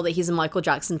also tell that he's a Michael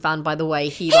Jackson fan by the way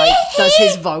he like does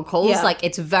his vocals. Yeah. Like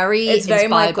it's very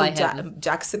Michael by him.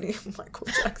 Jackson-y. Michael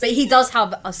Jackson. But he does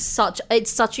have such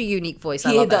a unique voice.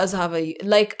 He does have a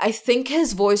like. I think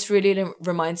his voice really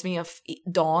reminds me of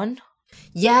Dawn.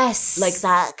 Yes, like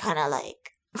that kind of like.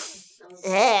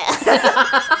 Yeah.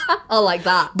 Oh, like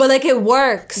that. But like it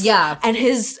works. Yeah. And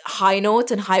his high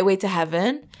note and Highway to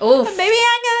Heaven. Oh, maybe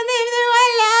I'm gonna live through my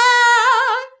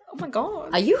love. Oh my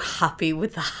god. Are you happy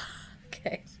with that?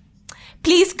 Okay.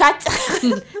 Please cut.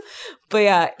 But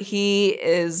yeah, he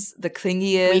is the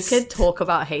clingiest. We could talk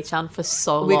about Haechan for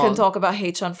so long. We can talk about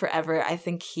Haechan forever. I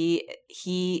think he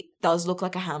does look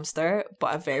like a hamster,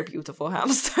 but a very beautiful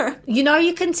hamster. You know,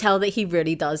 you can tell that he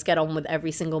really does get on with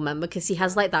every single member because he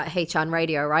has like that Haechan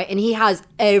radio, right? And he has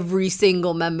every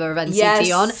single member of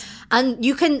NCT on. And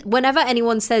you can, whenever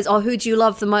anyone says, oh, who do you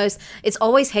love the most? It's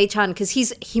always Haechan because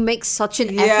he makes such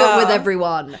an effort with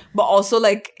everyone. But also,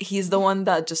 like, he's the one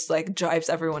that just, like, drives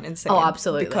everyone insane. Oh,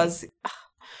 absolutely. Because,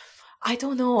 I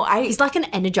don't know. He's like an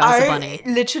Energizer bunny.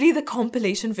 Literally, the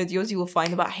compilation videos you will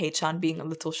find about Haechan being a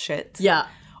little shit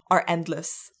are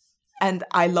endless. And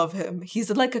I love him. He's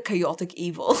like a chaotic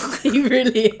evil. He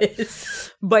really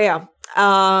is. But yeah,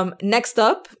 next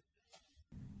up,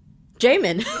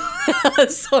 Jaemin.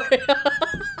 Sorry.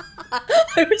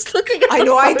 I was looking at I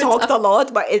know I talked a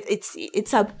lot, but it's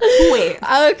a two-way.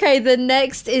 Okay, the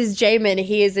next is Jaemin.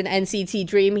 He is an NCT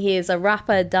Dream. He is a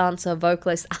rapper, dancer,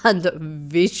 vocalist, and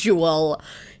visual.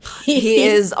 He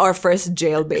is our first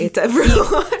jailbait,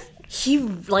 everyone. He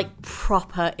like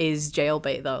proper is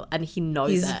jailbait though, and he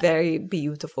knows he's it. Very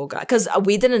beautiful guy. Because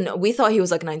we thought he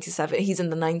was like 97. He's in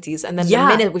the 90s, and then the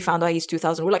minute we found out he's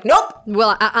 2000, we're like, nope.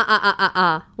 Well,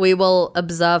 we will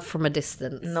observe from a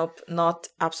distance. Nope,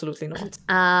 absolutely not.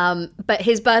 But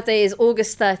his birthday is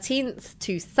August 13th,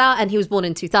 2000, and he was born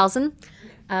in 2000.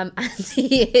 And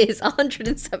he is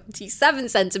 177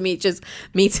 centimeters,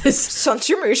 which is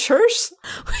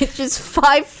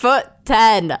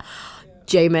 5'10".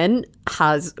 Jaemin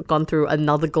has gone through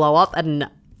another glow up, and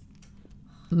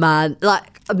man,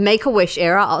 like Make-A-Wish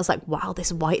era, I was like, wow,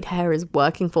 this white hair is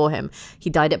working for him. He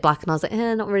dyed it black, and I was like,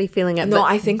 not really feeling it. No, but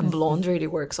I think blonde really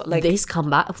works. Like this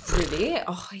comeback, really.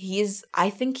 Oh,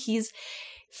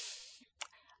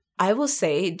 I will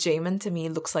say Jaemin to me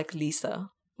looks like Lisa,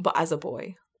 but as a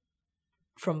boy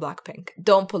from Blackpink.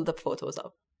 Don't pull the photos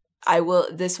up.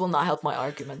 This will not help my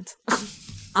argument.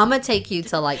 I'm gonna take you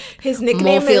to like his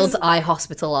nickname Moorfields Eye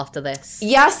Hospital after this.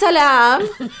 Ya salam.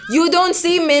 You don't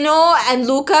see Minho and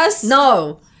Lucas?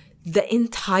 No. The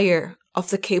entire of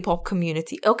the K-pop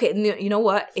community. Okay, you know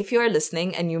what? If you're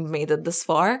listening and you made it this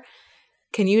far,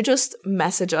 can you just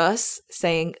message us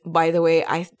saying, by the way,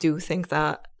 I do think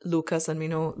that Lucas and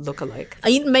Minho look alike.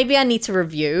 Maybe I need to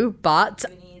review, but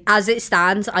as it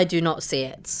stands, I do not see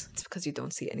it. It's because you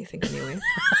don't see anything anyway.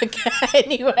 Okay,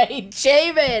 anyway,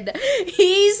 Jaemin.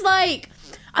 He's like,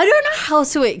 I don't know how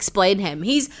to explain him.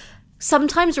 He's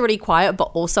sometimes really quiet, but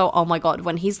also, oh my God,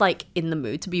 when he's like in the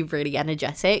mood to be really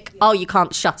energetic, you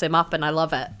can't shut him up, and I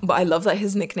love it. But I love that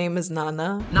his nickname is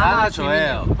Nana. Nana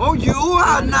좋아요. Oh, you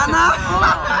are Nana.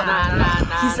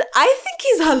 I think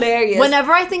he's hilarious.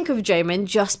 Whenever I think of Jaemin,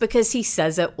 just because he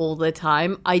says it all the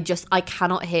time, I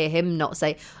cannot hear him not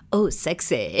say, oh,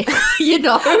 sexy. You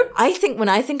know? I think when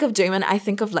I think of Jaemin, I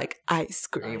think of like ice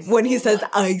cream. When he says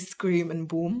ice cream and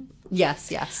boom.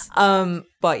 Yes.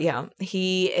 But yeah,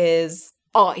 he is.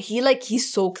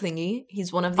 He's so clingy.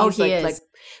 He's one of these like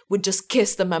would just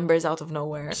kiss the members out of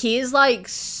nowhere. He is like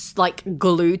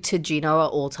glued to Gino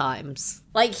at all times.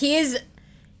 Like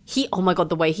oh my God,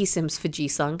 the way he sims for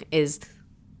Jisung is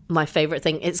my favorite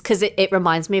thing. It's because it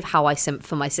reminds me of how I simp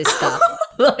for my sister.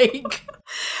 Like,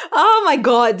 oh my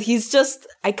God, he's just,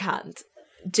 I can't.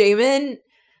 Jaemin,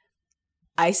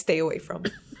 I stay away from.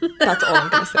 That's all I'm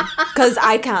gonna say. Because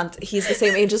I can't. He's the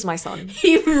same age as my son.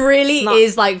 He really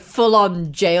is like full on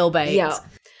jailbait. Yeah.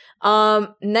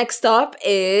 Next up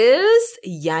is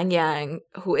Yang Yang,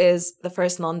 who is the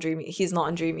first non-Dreamy. He's not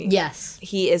on Dreamy. Yes.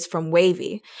 He is from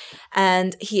Wavy.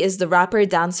 And he is the rapper,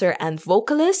 dancer, and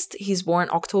vocalist. He's born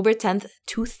October 10th,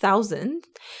 2000.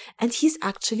 And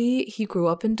he grew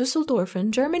up in Düsseldorf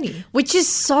in Germany. Which is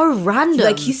so random.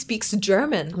 Like, he speaks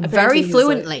German. Very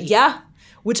fluently. Yeah.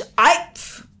 Which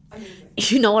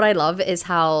you know what I love is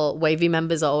how Wavy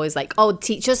members are always like, oh,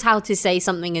 teach us how to say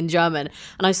something in German.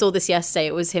 And I saw this yesterday.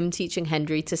 It was him teaching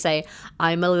Hendry to say,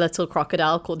 I'm a little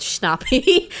crocodile called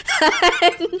Schnappi.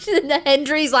 And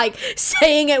Hendry's like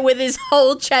saying it with his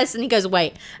whole chest. And he goes,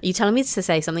 wait, are you telling me to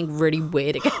say something really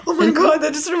weird again? Oh my God,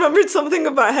 I just remembered something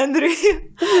about Hendry.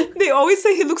 They always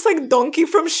say he looks like Donkey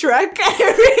from Shrek.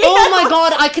 Oh my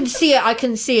God, I can see it. I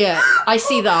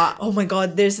see that. Oh my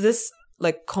God, there's this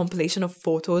like compilation of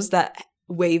photos that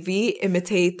Wavy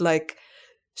imitate like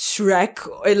Shrek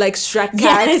or like Shrek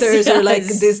characters or like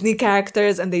Disney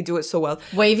characters, and they do it so well.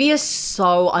 Wavy is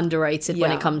so underrated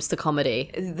when it comes to comedy.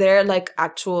 They're like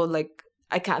actual like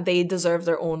they deserve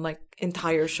their own like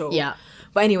entire show. Yeah.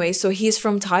 But anyway, so he's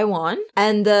from Taiwan,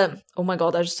 and oh my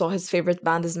god, I just saw his favorite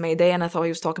band is Mayday, and I thought he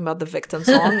was talking about the Victon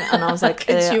song, and I was like,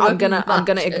 I'm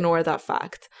gonna ignore that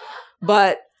fact.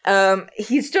 But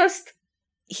he's just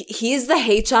he's the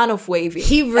Haechan of Wavy.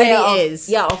 He really is.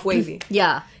 Yeah, of Wavy.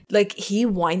 Yeah. Like, he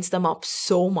winds them up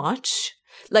so much.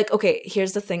 Like, okay,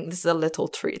 here's the thing. This is a little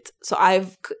treat. So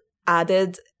I've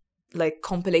added like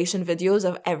compilation videos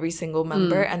of every single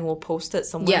member and we'll post it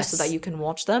somewhere so that you can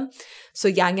watch them. So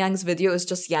Yang Yang's video is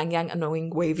just Yang Yang annoying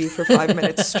Wavy for 5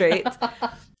 minutes straight.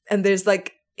 And there's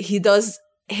like,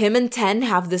 him and Ten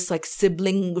have this like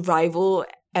sibling rival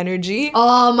energy.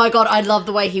 Oh my god, I love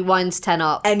the way he winds Ten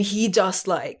up. And he just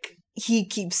like, he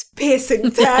keeps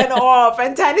pissing Ten off,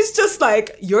 and Ten is just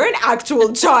like, you're an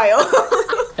actual child.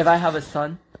 If I have a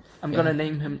son, I'm gonna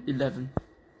name him 11.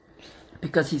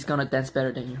 Because he's gonna dance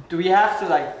better than you. Do we have to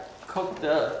like cook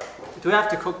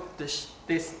this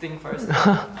thing first?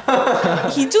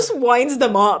 He just winds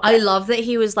them up. I love that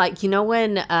he was like, you know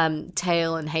when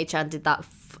Taeil and Haechan did that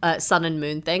Sun and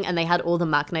Moon thing, and they had all the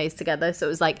maknaes together, so it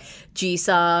was like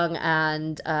Jisung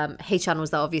and Haechan was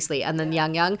there obviously, and then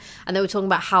Yang Yang, and they were talking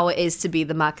about how it is to be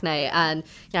the maknae, and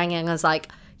Yang Yang was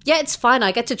like, yeah, it's fine,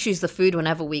 I get to choose the food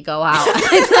whenever we go out.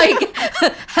 Like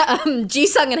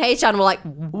Jisung and Haechan were like,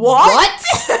 what?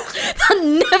 That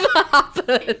never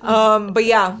happened. But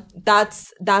yeah,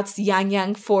 that's Yang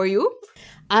Yang for you.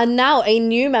 And now a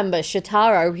new member,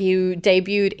 Shotaro, who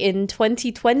debuted in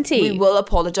 2020. We will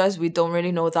apologize. We don't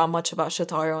really know that much about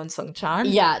Shotaro and Sungchan.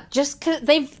 Yeah, just cause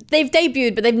they've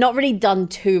debuted, but they've not really done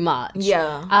too much.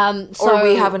 Yeah. Or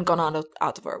we haven't gone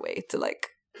out of our way to like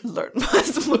learn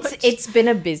as much. It's been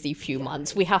a busy few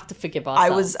months. We have to forgive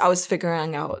ourselves. I was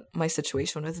figuring out my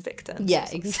situation with Victon. Yeah,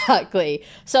 exactly.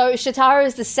 So Shotaro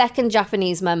is the second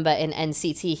Japanese member in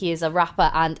NCT. He is a rapper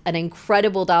and an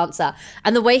incredible dancer.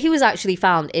 And the way he was actually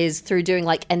found is through doing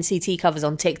like NCT covers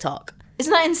on TikTok.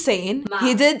 Isn't that insane? Man.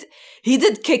 He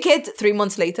did Kick It 3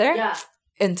 months later. Yeah.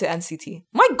 Into NCT.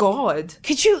 My god.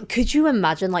 Could you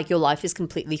imagine like your life is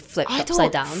completely flipped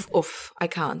upside down? Oof, I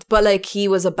can't. But like, he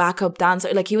was a backup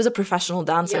dancer. Like, he was a professional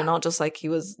dancer, not just like he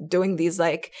was doing these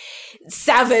like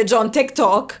savage on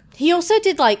TikTok. He also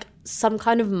did like some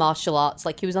kind of martial arts.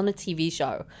 Like, he was on a TV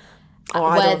show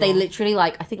where they literally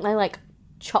like, I think they like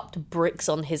chopped bricks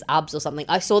on his abs or something.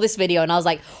 I saw this video and I was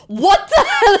like, what the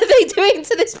hell are they doing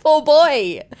to this poor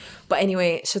boy? But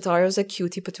anyway, Shotaro's a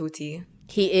cutie patootie.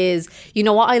 He is. You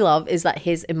know what I love is that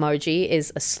his emoji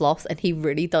is a sloth, and he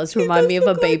really does remind me of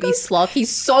a baby sloth.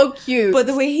 He's so cute. But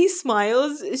the way he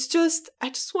smiles is just, I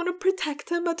just want to protect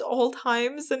him at all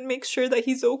times and make sure that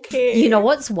he's okay. You know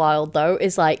what's wild though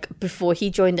is like before he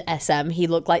joined SM, he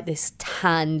looked like this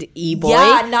tanned e-boy.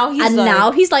 Yeah,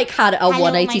 now he's like had a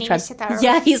 180 trend.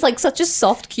 Yeah, he's like such a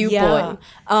soft, cute boy.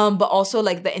 But also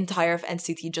like the entire of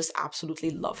NCT just absolutely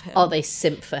love him. Oh, they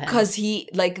simp for him. Because he,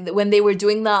 like, when they were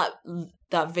doing that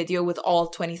video with all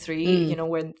 23, you know,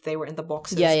 when they were in the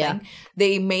boxes thing,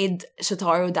 they made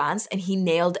Shotaro dance and he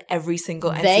nailed every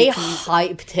single NCT. They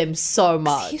hyped him so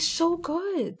much. He's so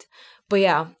good. But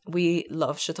yeah, we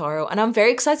love Shotaro and I'm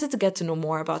very excited to get to know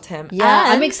more about him. Yeah,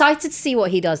 and I'm excited to see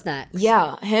what he does next.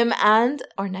 Yeah, him and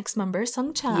our next member,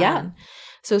 Sungchan. Yeah.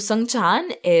 So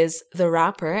Sungchan is the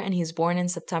rapper and he's born in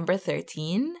September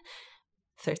 13.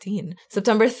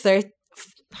 September 3rd.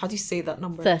 How do you say that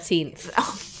number? 13th.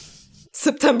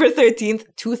 September 13th,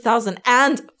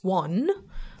 2001.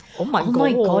 Oh my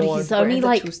god, he's only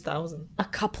like 2000. A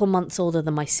couple of months older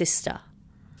than my sister.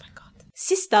 Oh my god.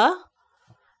 Sister?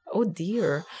 Oh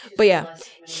dear. But yeah,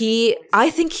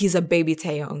 I think he's a baby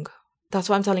Taeyong. That's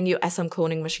why I'm telling you SM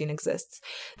cloning machine exists.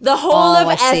 The whole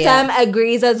of SM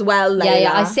agrees as well, Layla.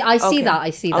 Yeah, I see that.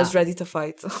 I was ready to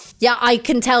fight. Yeah, I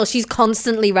can tell she's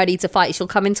constantly ready to fight. She'll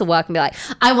come into work and be like,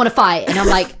 I want to fight. And I'm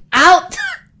like, out!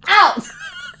 Out!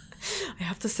 I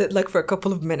have to sit like for a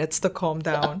couple of minutes to calm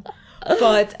down.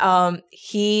 But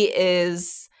he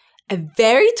is a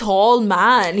very tall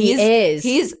man.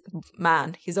 He's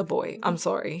a boy. I'm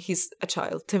sorry. He's a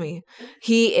child to me.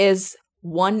 He is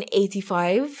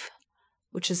 185,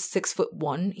 which is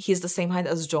 6'1". He's the same height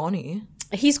as Johnny.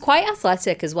 He's quite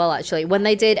athletic as well, actually. When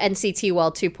they did NCT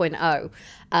World 2.0,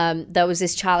 there was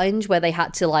this challenge where they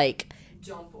had to like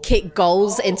kick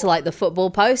goals into like the football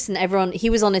post, and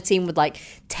he was on a team with like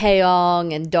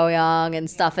Taeyong and Doyoung and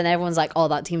stuff, and everyone's like, oh,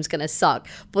 that team's gonna suck.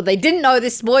 But they didn't know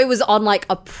this boy was on like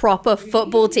a proper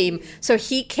football team, so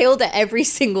he killed it every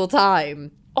single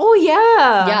time. Oh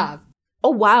yeah. Yeah. Oh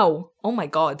wow. Oh my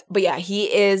god. But yeah,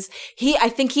 I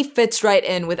think he fits right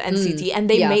in with NCT, and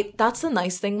that's the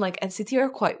nice thing, like NCT are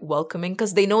quite welcoming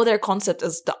because they know their concept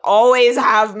is to always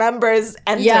have members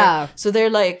enter. Yeah. So they're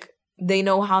like, they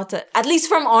know how to, at least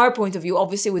from our point of view,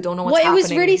 obviously we don't know what's Well, it happening.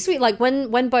 was really sweet. Like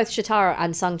when both Shitara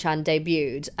and Sungchan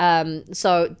debuted,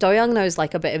 so Doyoung knows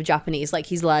like a bit of Japanese, like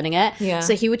he's learning it. Yeah.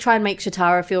 So he would try and make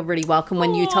Shitara feel really welcome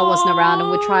when Yuta wasn't around, and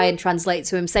would try and translate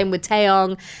to him. Same with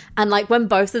Taeyong. And like when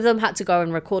both of them had to go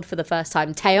and record for the first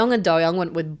time, Taeyong and Doyoung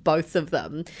went with both of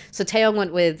them. So Taeyong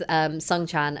went with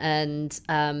Sungchan, and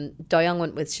Doyoung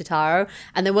went with Shitaro,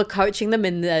 and they were coaching them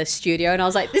in the studio. And I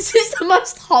was like, this is the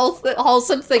most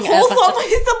wholesome thing ever.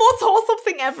 It's the most wholesome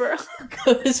thing ever.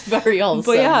 It's very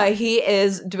wholesome. But yeah, he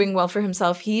is doing well for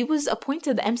himself. He was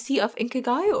appointed the MC of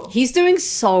Inkigayo. He's doing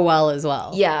so well as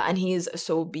well. Yeah, and he's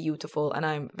so beautiful, and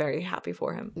I'm very happy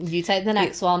for him. You take the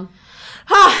next one.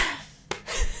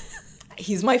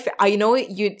 He's my I know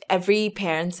every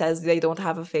parent says they don't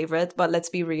have a favorite, but let's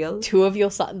be real. Two of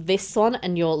your this one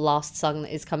and your last son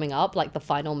that is coming up, like the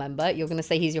final member, you're gonna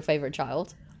say he's your favorite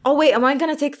child. Oh wait, am I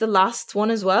gonna take the last one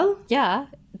as well? Yeah,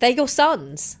 they're your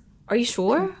sons. Are you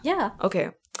sure? Yeah. Okay.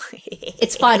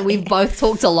 It's fine. We've both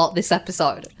talked a lot this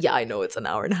episode. Yeah, I know, it's an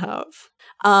hour and a half.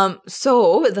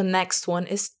 So the next one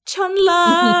is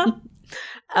Chanla.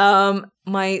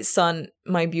 My son,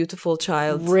 my beautiful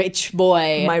child, rich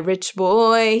boy, my rich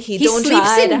boy. He don't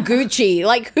sleeps in Gucci.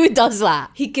 Like, who does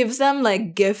that? He gives them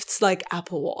like gifts, like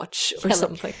Apple Watch or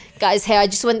something. Like, guys, hey, I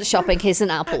just went shopping. Here's an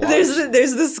Apple Watch.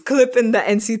 There's this clip in the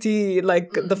NCT,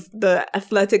 like the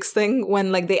athletics thing,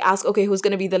 when like they ask, okay, who's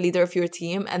gonna be the leader of your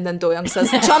team, and then Doyoung says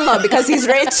Chanla because he's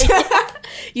rich.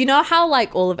 You know how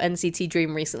like all of NCT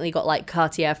Dream recently got like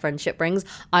Cartier friendship rings?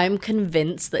 I'm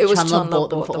convinced that Chanla bought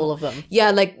them for all of them.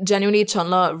 Yeah, like genuinely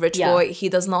Chanla, rich boy, he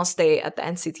does not stay at the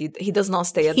NCT. He does not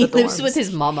stay at the dorms. He lives with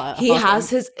his mama. He has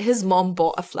his mom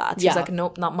bought a flat. He's Yeah. like,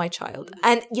 nope, not my child.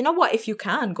 And you know what? If you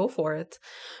can, go for it.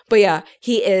 But yeah,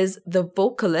 he is the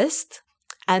vocalist.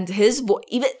 And his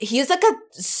even he's like a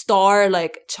star,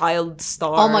 like child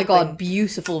star. Oh my god, thing.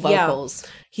 beautiful vocals. Yeah.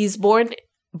 He's born.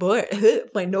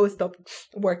 My nose stopped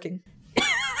working.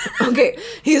 Okay,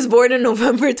 he was born on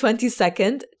November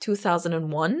 22nd,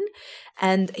 2001,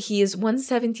 and he is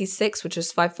 176, which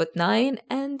is 5'9",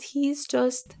 and he's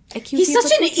just a cutie. He's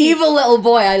such an evil little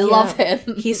boy. I love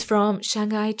him. He's from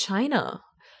Shanghai, China.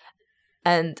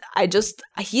 And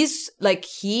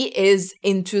he is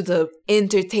into the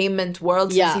entertainment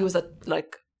world since he was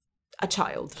a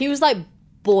child. He was like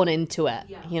born into it,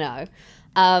 you know.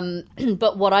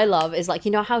 But what I love is like,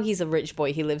 you know how he's a rich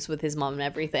boy, he lives with his mom and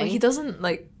everything. But he doesn't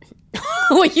like.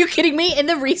 Are you kidding me? In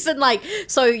the recent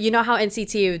so you know how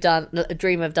NCT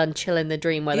Dream have done Chill in the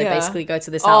Dream, where they basically go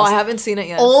to this house. Oh, I haven't seen it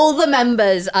yet. All the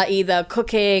members are either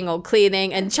cooking or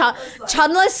cleaning, and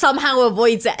Chanla somehow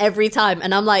avoids it every time.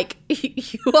 And I'm like,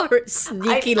 you are a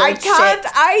sneaky little shit.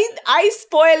 I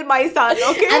spoil my son,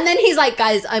 okay? And then he's like,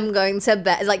 guys, I'm going to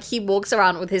bed. Like, he walks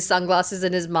around with his sunglasses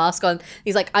and his mask on.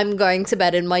 He's like, I'm going to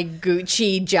bed in my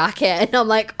Gucci jacket. And I'm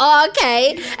like, oh,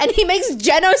 okay. And he makes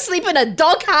Jeno sleep in a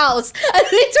doghouse. A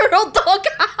literal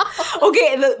doghouse.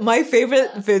 Okay, my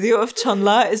favorite video of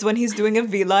Chanla is when he's doing a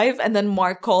V Live and then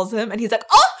Mark calls him and he's like,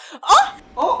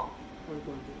 oh.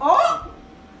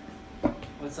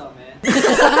 What's up, man?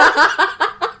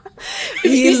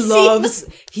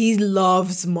 He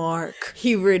loves Mark.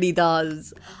 He really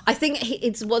does. I think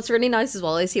it's what's really nice as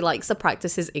well is he likes to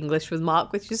practice his English with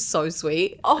Mark, which is so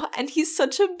sweet. Oh, and he's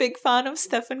such a big fan of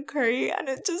Stephen Curry, and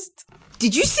it just...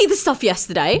 Did you see the stuff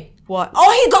yesterday? What?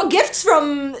 Oh, he got gifts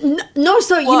from... No,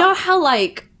 so you know how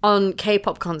like on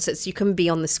K-pop concerts you can be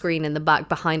on the screen in the back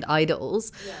behind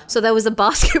idols? Yeah. So there was a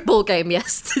basketball game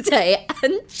yesterday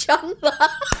and Chanla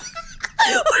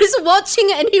was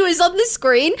watching it and he was on the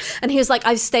screen and he was like,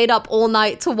 I've stayed up all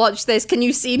night to watch this. Can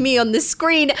you see me on the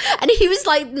screen? And he was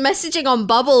like messaging on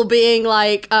Bubble being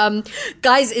like,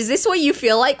 guys, is this what you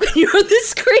feel like when you're on the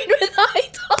screen with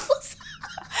idols?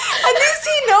 At least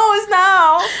he knows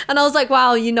now. And I was like,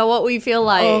 wow, you know what we feel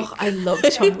like? Oh, I love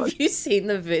Chanla. Have you seen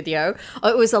the video? Oh,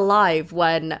 it was alive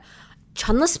when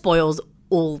Chanla spoils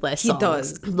all their songs. He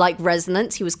does. Like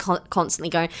Resonance, he was constantly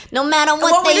going, no matter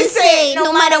what they say,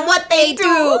 no matter what they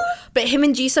do. But him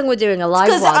and Jisung were doing a live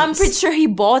Because once. I'm pretty sure he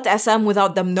bought SM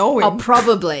without them knowing. Oh,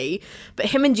 probably. But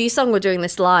him and Jisung were doing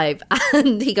this live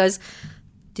and he goes,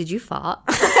 did you fart?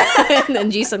 And then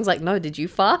Jisung's like, no, did you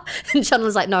fart? And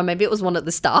Chanla's like, no, maybe it was one of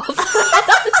the staff. And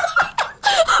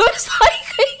I was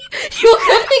like, you're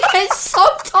going to get so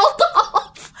told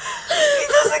off. He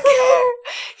doesn't care.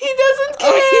 He doesn't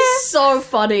care. Oh, he's so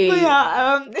funny. But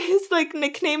yeah, his like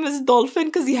nickname is Dolphin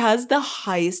because he has the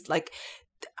highest, like,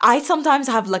 I sometimes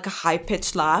have like a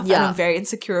high-pitched laugh and I'm very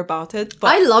insecure about it.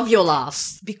 But I love your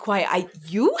laughs. Be quiet.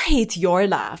 You hate your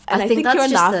laugh. And I think that's your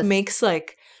just laugh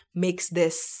makes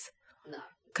this.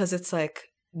 Because it's like,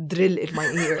 drill in my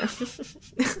ear.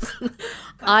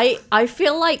 I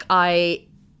feel like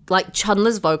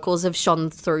Chunla's vocals have shone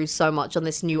through so much on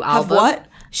this new album. what?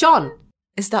 Shone.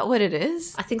 Is that what it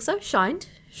is? I think so. Shined.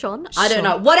 Shone. I don't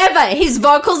know. Whatever. His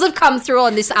vocals have come through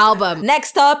on this album.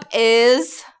 Next up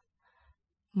is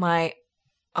my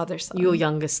other son. Your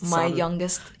youngest son. My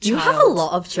youngest child. You have a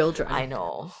lot of children. I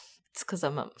know. It's because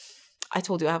I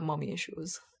told you I have mommy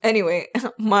issues. Anyway,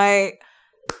 my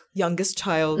youngest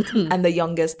child and the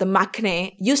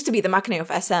Maknae, used to be the Maknae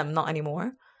of SM, not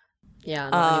anymore. Yeah,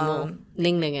 not anymore.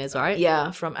 Ning Ning is, right?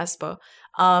 Yeah, from aespa.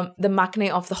 The Maknae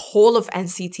of the whole of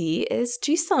NCT is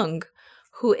Jisung,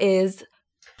 who is...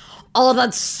 Oh,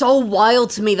 that's so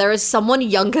wild to me. There is someone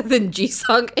younger than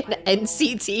Jisung in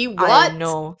NCT. What? I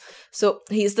know. So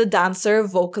he's the dancer,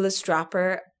 vocalist,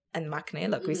 rapper, and Maknae,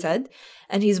 like we said.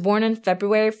 And he's born on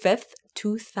February 5th,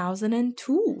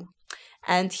 2002.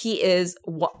 And he is...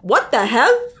 What the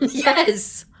hell?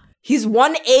 Yes. He's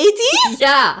 180?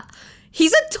 Yeah.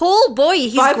 He's a tall boy.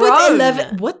 He's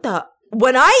 5'11". What the...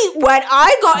 When I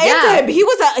got into him,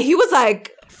 he was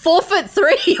like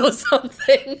 4'3" or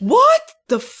something. What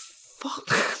the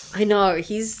fuck? I know,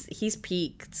 he's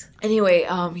peaked. Anyway,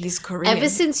 he's Korean. Ever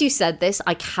since you said this,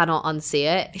 I cannot unsee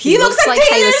it. He looks like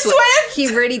Taylor Swift.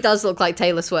 He really does look like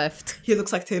Taylor Swift. He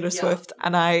looks like Taylor Swift,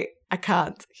 and I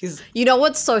can't. You know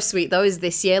what's so sweet though is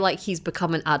this year, like, he's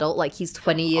become an adult, like he's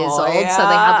 20 years old, so they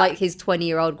had like his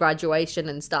 20-year-old graduation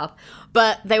and stuff.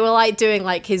 But they were like doing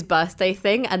like his birthday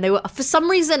thing, and they were, for some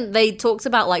reason, they talked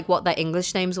about like what their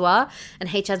English names were, and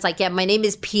Haechan's like, yeah, my name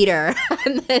is Peter,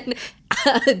 and then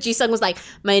Jisung was like,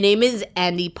 my name is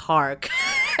Andy Park,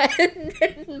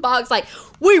 and Mark's like,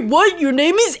 wait, what? Your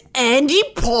name is Andy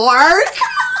Park?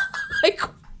 Like,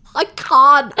 I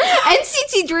can't.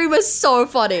 NCT Dream is so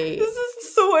funny. This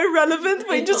is so irrelevant,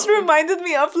 but it just reminded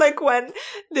me of like when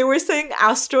they were saying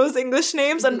Astro's English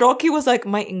names and Rocky was like,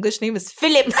 my English name is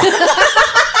Philip. I'm like,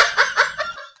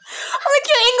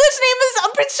 your English name is,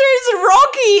 I'm pretty sure it's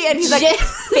Rocky. And he's like,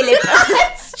 Philip.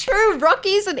 That's true.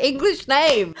 Rocky's an English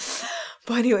name.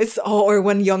 But anyways, or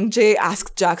when Young Jae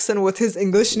asked Jackson what his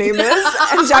English name is,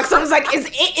 and Jackson was like, is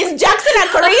Jackson a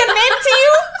Korean name to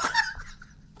you?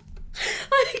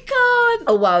 I can't.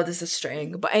 Oh wow, this is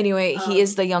straying. But anyway, he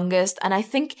is the youngest, and I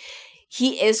think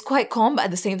he is quite calm, but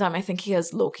at the same time, I think he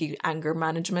has low-key anger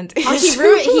management issues.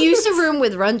 He used to room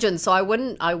with Ranjan, so I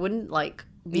wouldn't like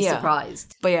be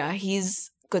surprised. But yeah,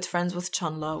 he's good friends with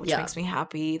Chunla, which makes me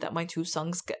happy that my two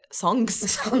sons get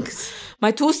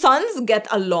my two sons get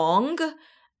along.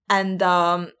 And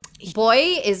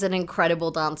Boy is an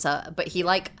incredible dancer, but he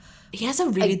has a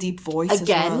really deep voice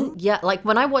again. as well. Yeah, like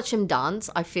when I watch him dance,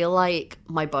 I feel like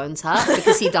my bones hurt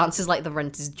because he dances like the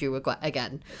rent is due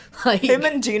again. Like, him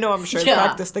and Gino, I'm sure,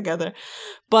 practice together.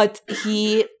 But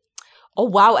oh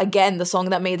wow, again, the song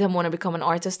that made him want to become an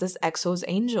artist is EXO's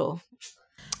Angel.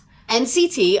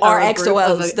 NCT are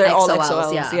XOLs. They're all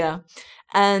XOLs, yeah.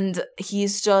 And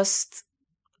he's just...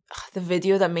 The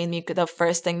video that made me... The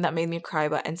first thing that made me cry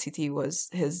about NCT was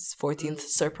his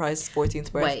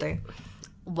 14th birthday.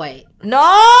 Wait.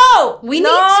 No! We need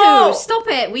to. Stop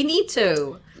it. We need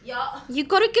to. Yeah. You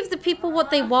gotta give the people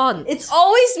what they want. It's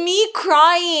always me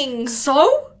crying.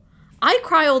 So? I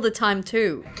cry all the time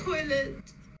too. Toilet.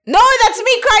 No, that's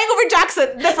me crying over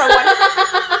Jackson. Different one.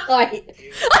 Wait.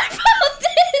 I found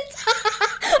it!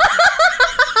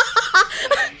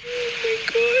 Oh my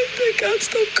god, I can't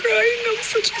stop crying. I'm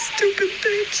such a stupid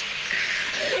bitch.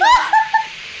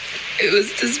 It was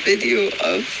this video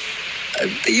of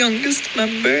the youngest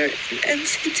member in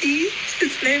NCT.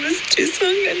 His name is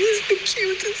Jisung, and he's the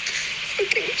cutest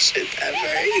fucking shit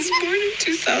ever. He's born in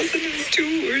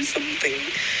 2002 or something,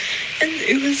 and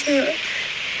it was a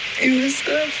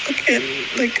fucking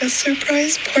like a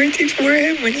surprise party for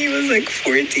him when he was like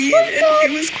 14, and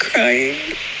he was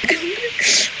crying. And oh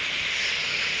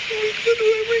my god,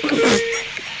 why am I crying?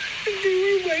 And they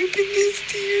were wiping his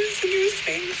tears, and he was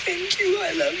saying, "Thank you,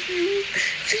 I love you."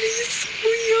 And he's so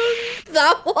young.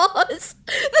 That was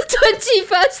the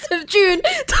 21st of June,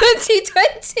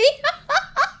 2020.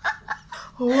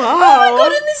 Wow. Oh my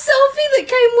god, and the selfie that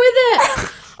came with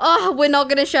it. Oh, we're not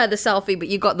going to share the selfie, but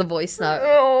you got the voice note.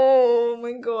 Oh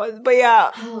my god. But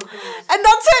yeah. Oh, and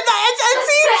that's it. That's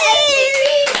NCT.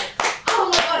 Oh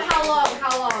my god,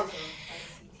 how long?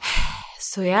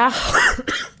 So yeah.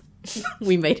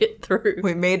 We made it through.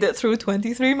 We made it through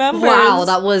 23 members. Wow,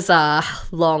 that was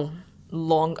long.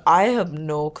 I have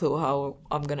no clue how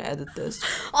I'm gonna edit this.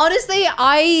 Honestly,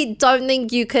 I don't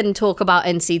think you can talk about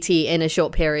NCT in a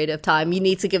short period of time. You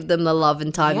need to give them the love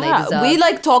and time they deserve. We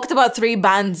talked about 3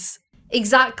 bands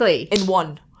exactly in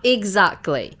one.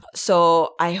 Exactly.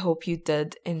 So I hope you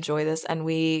did enjoy this, and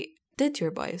we did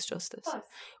your bias justice.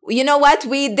 You know what?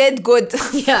 We did good.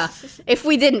 Yeah. If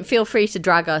we didn't, feel free to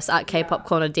drag us at K-pop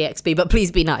Corner DXB, but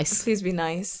please be nice. Please be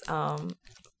nice.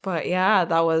 But yeah,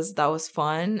 that was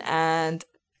fun. And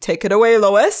take it away,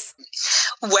 Lois.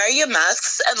 Wear your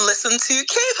masks and listen to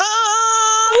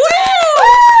K-pop.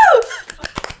 Woo!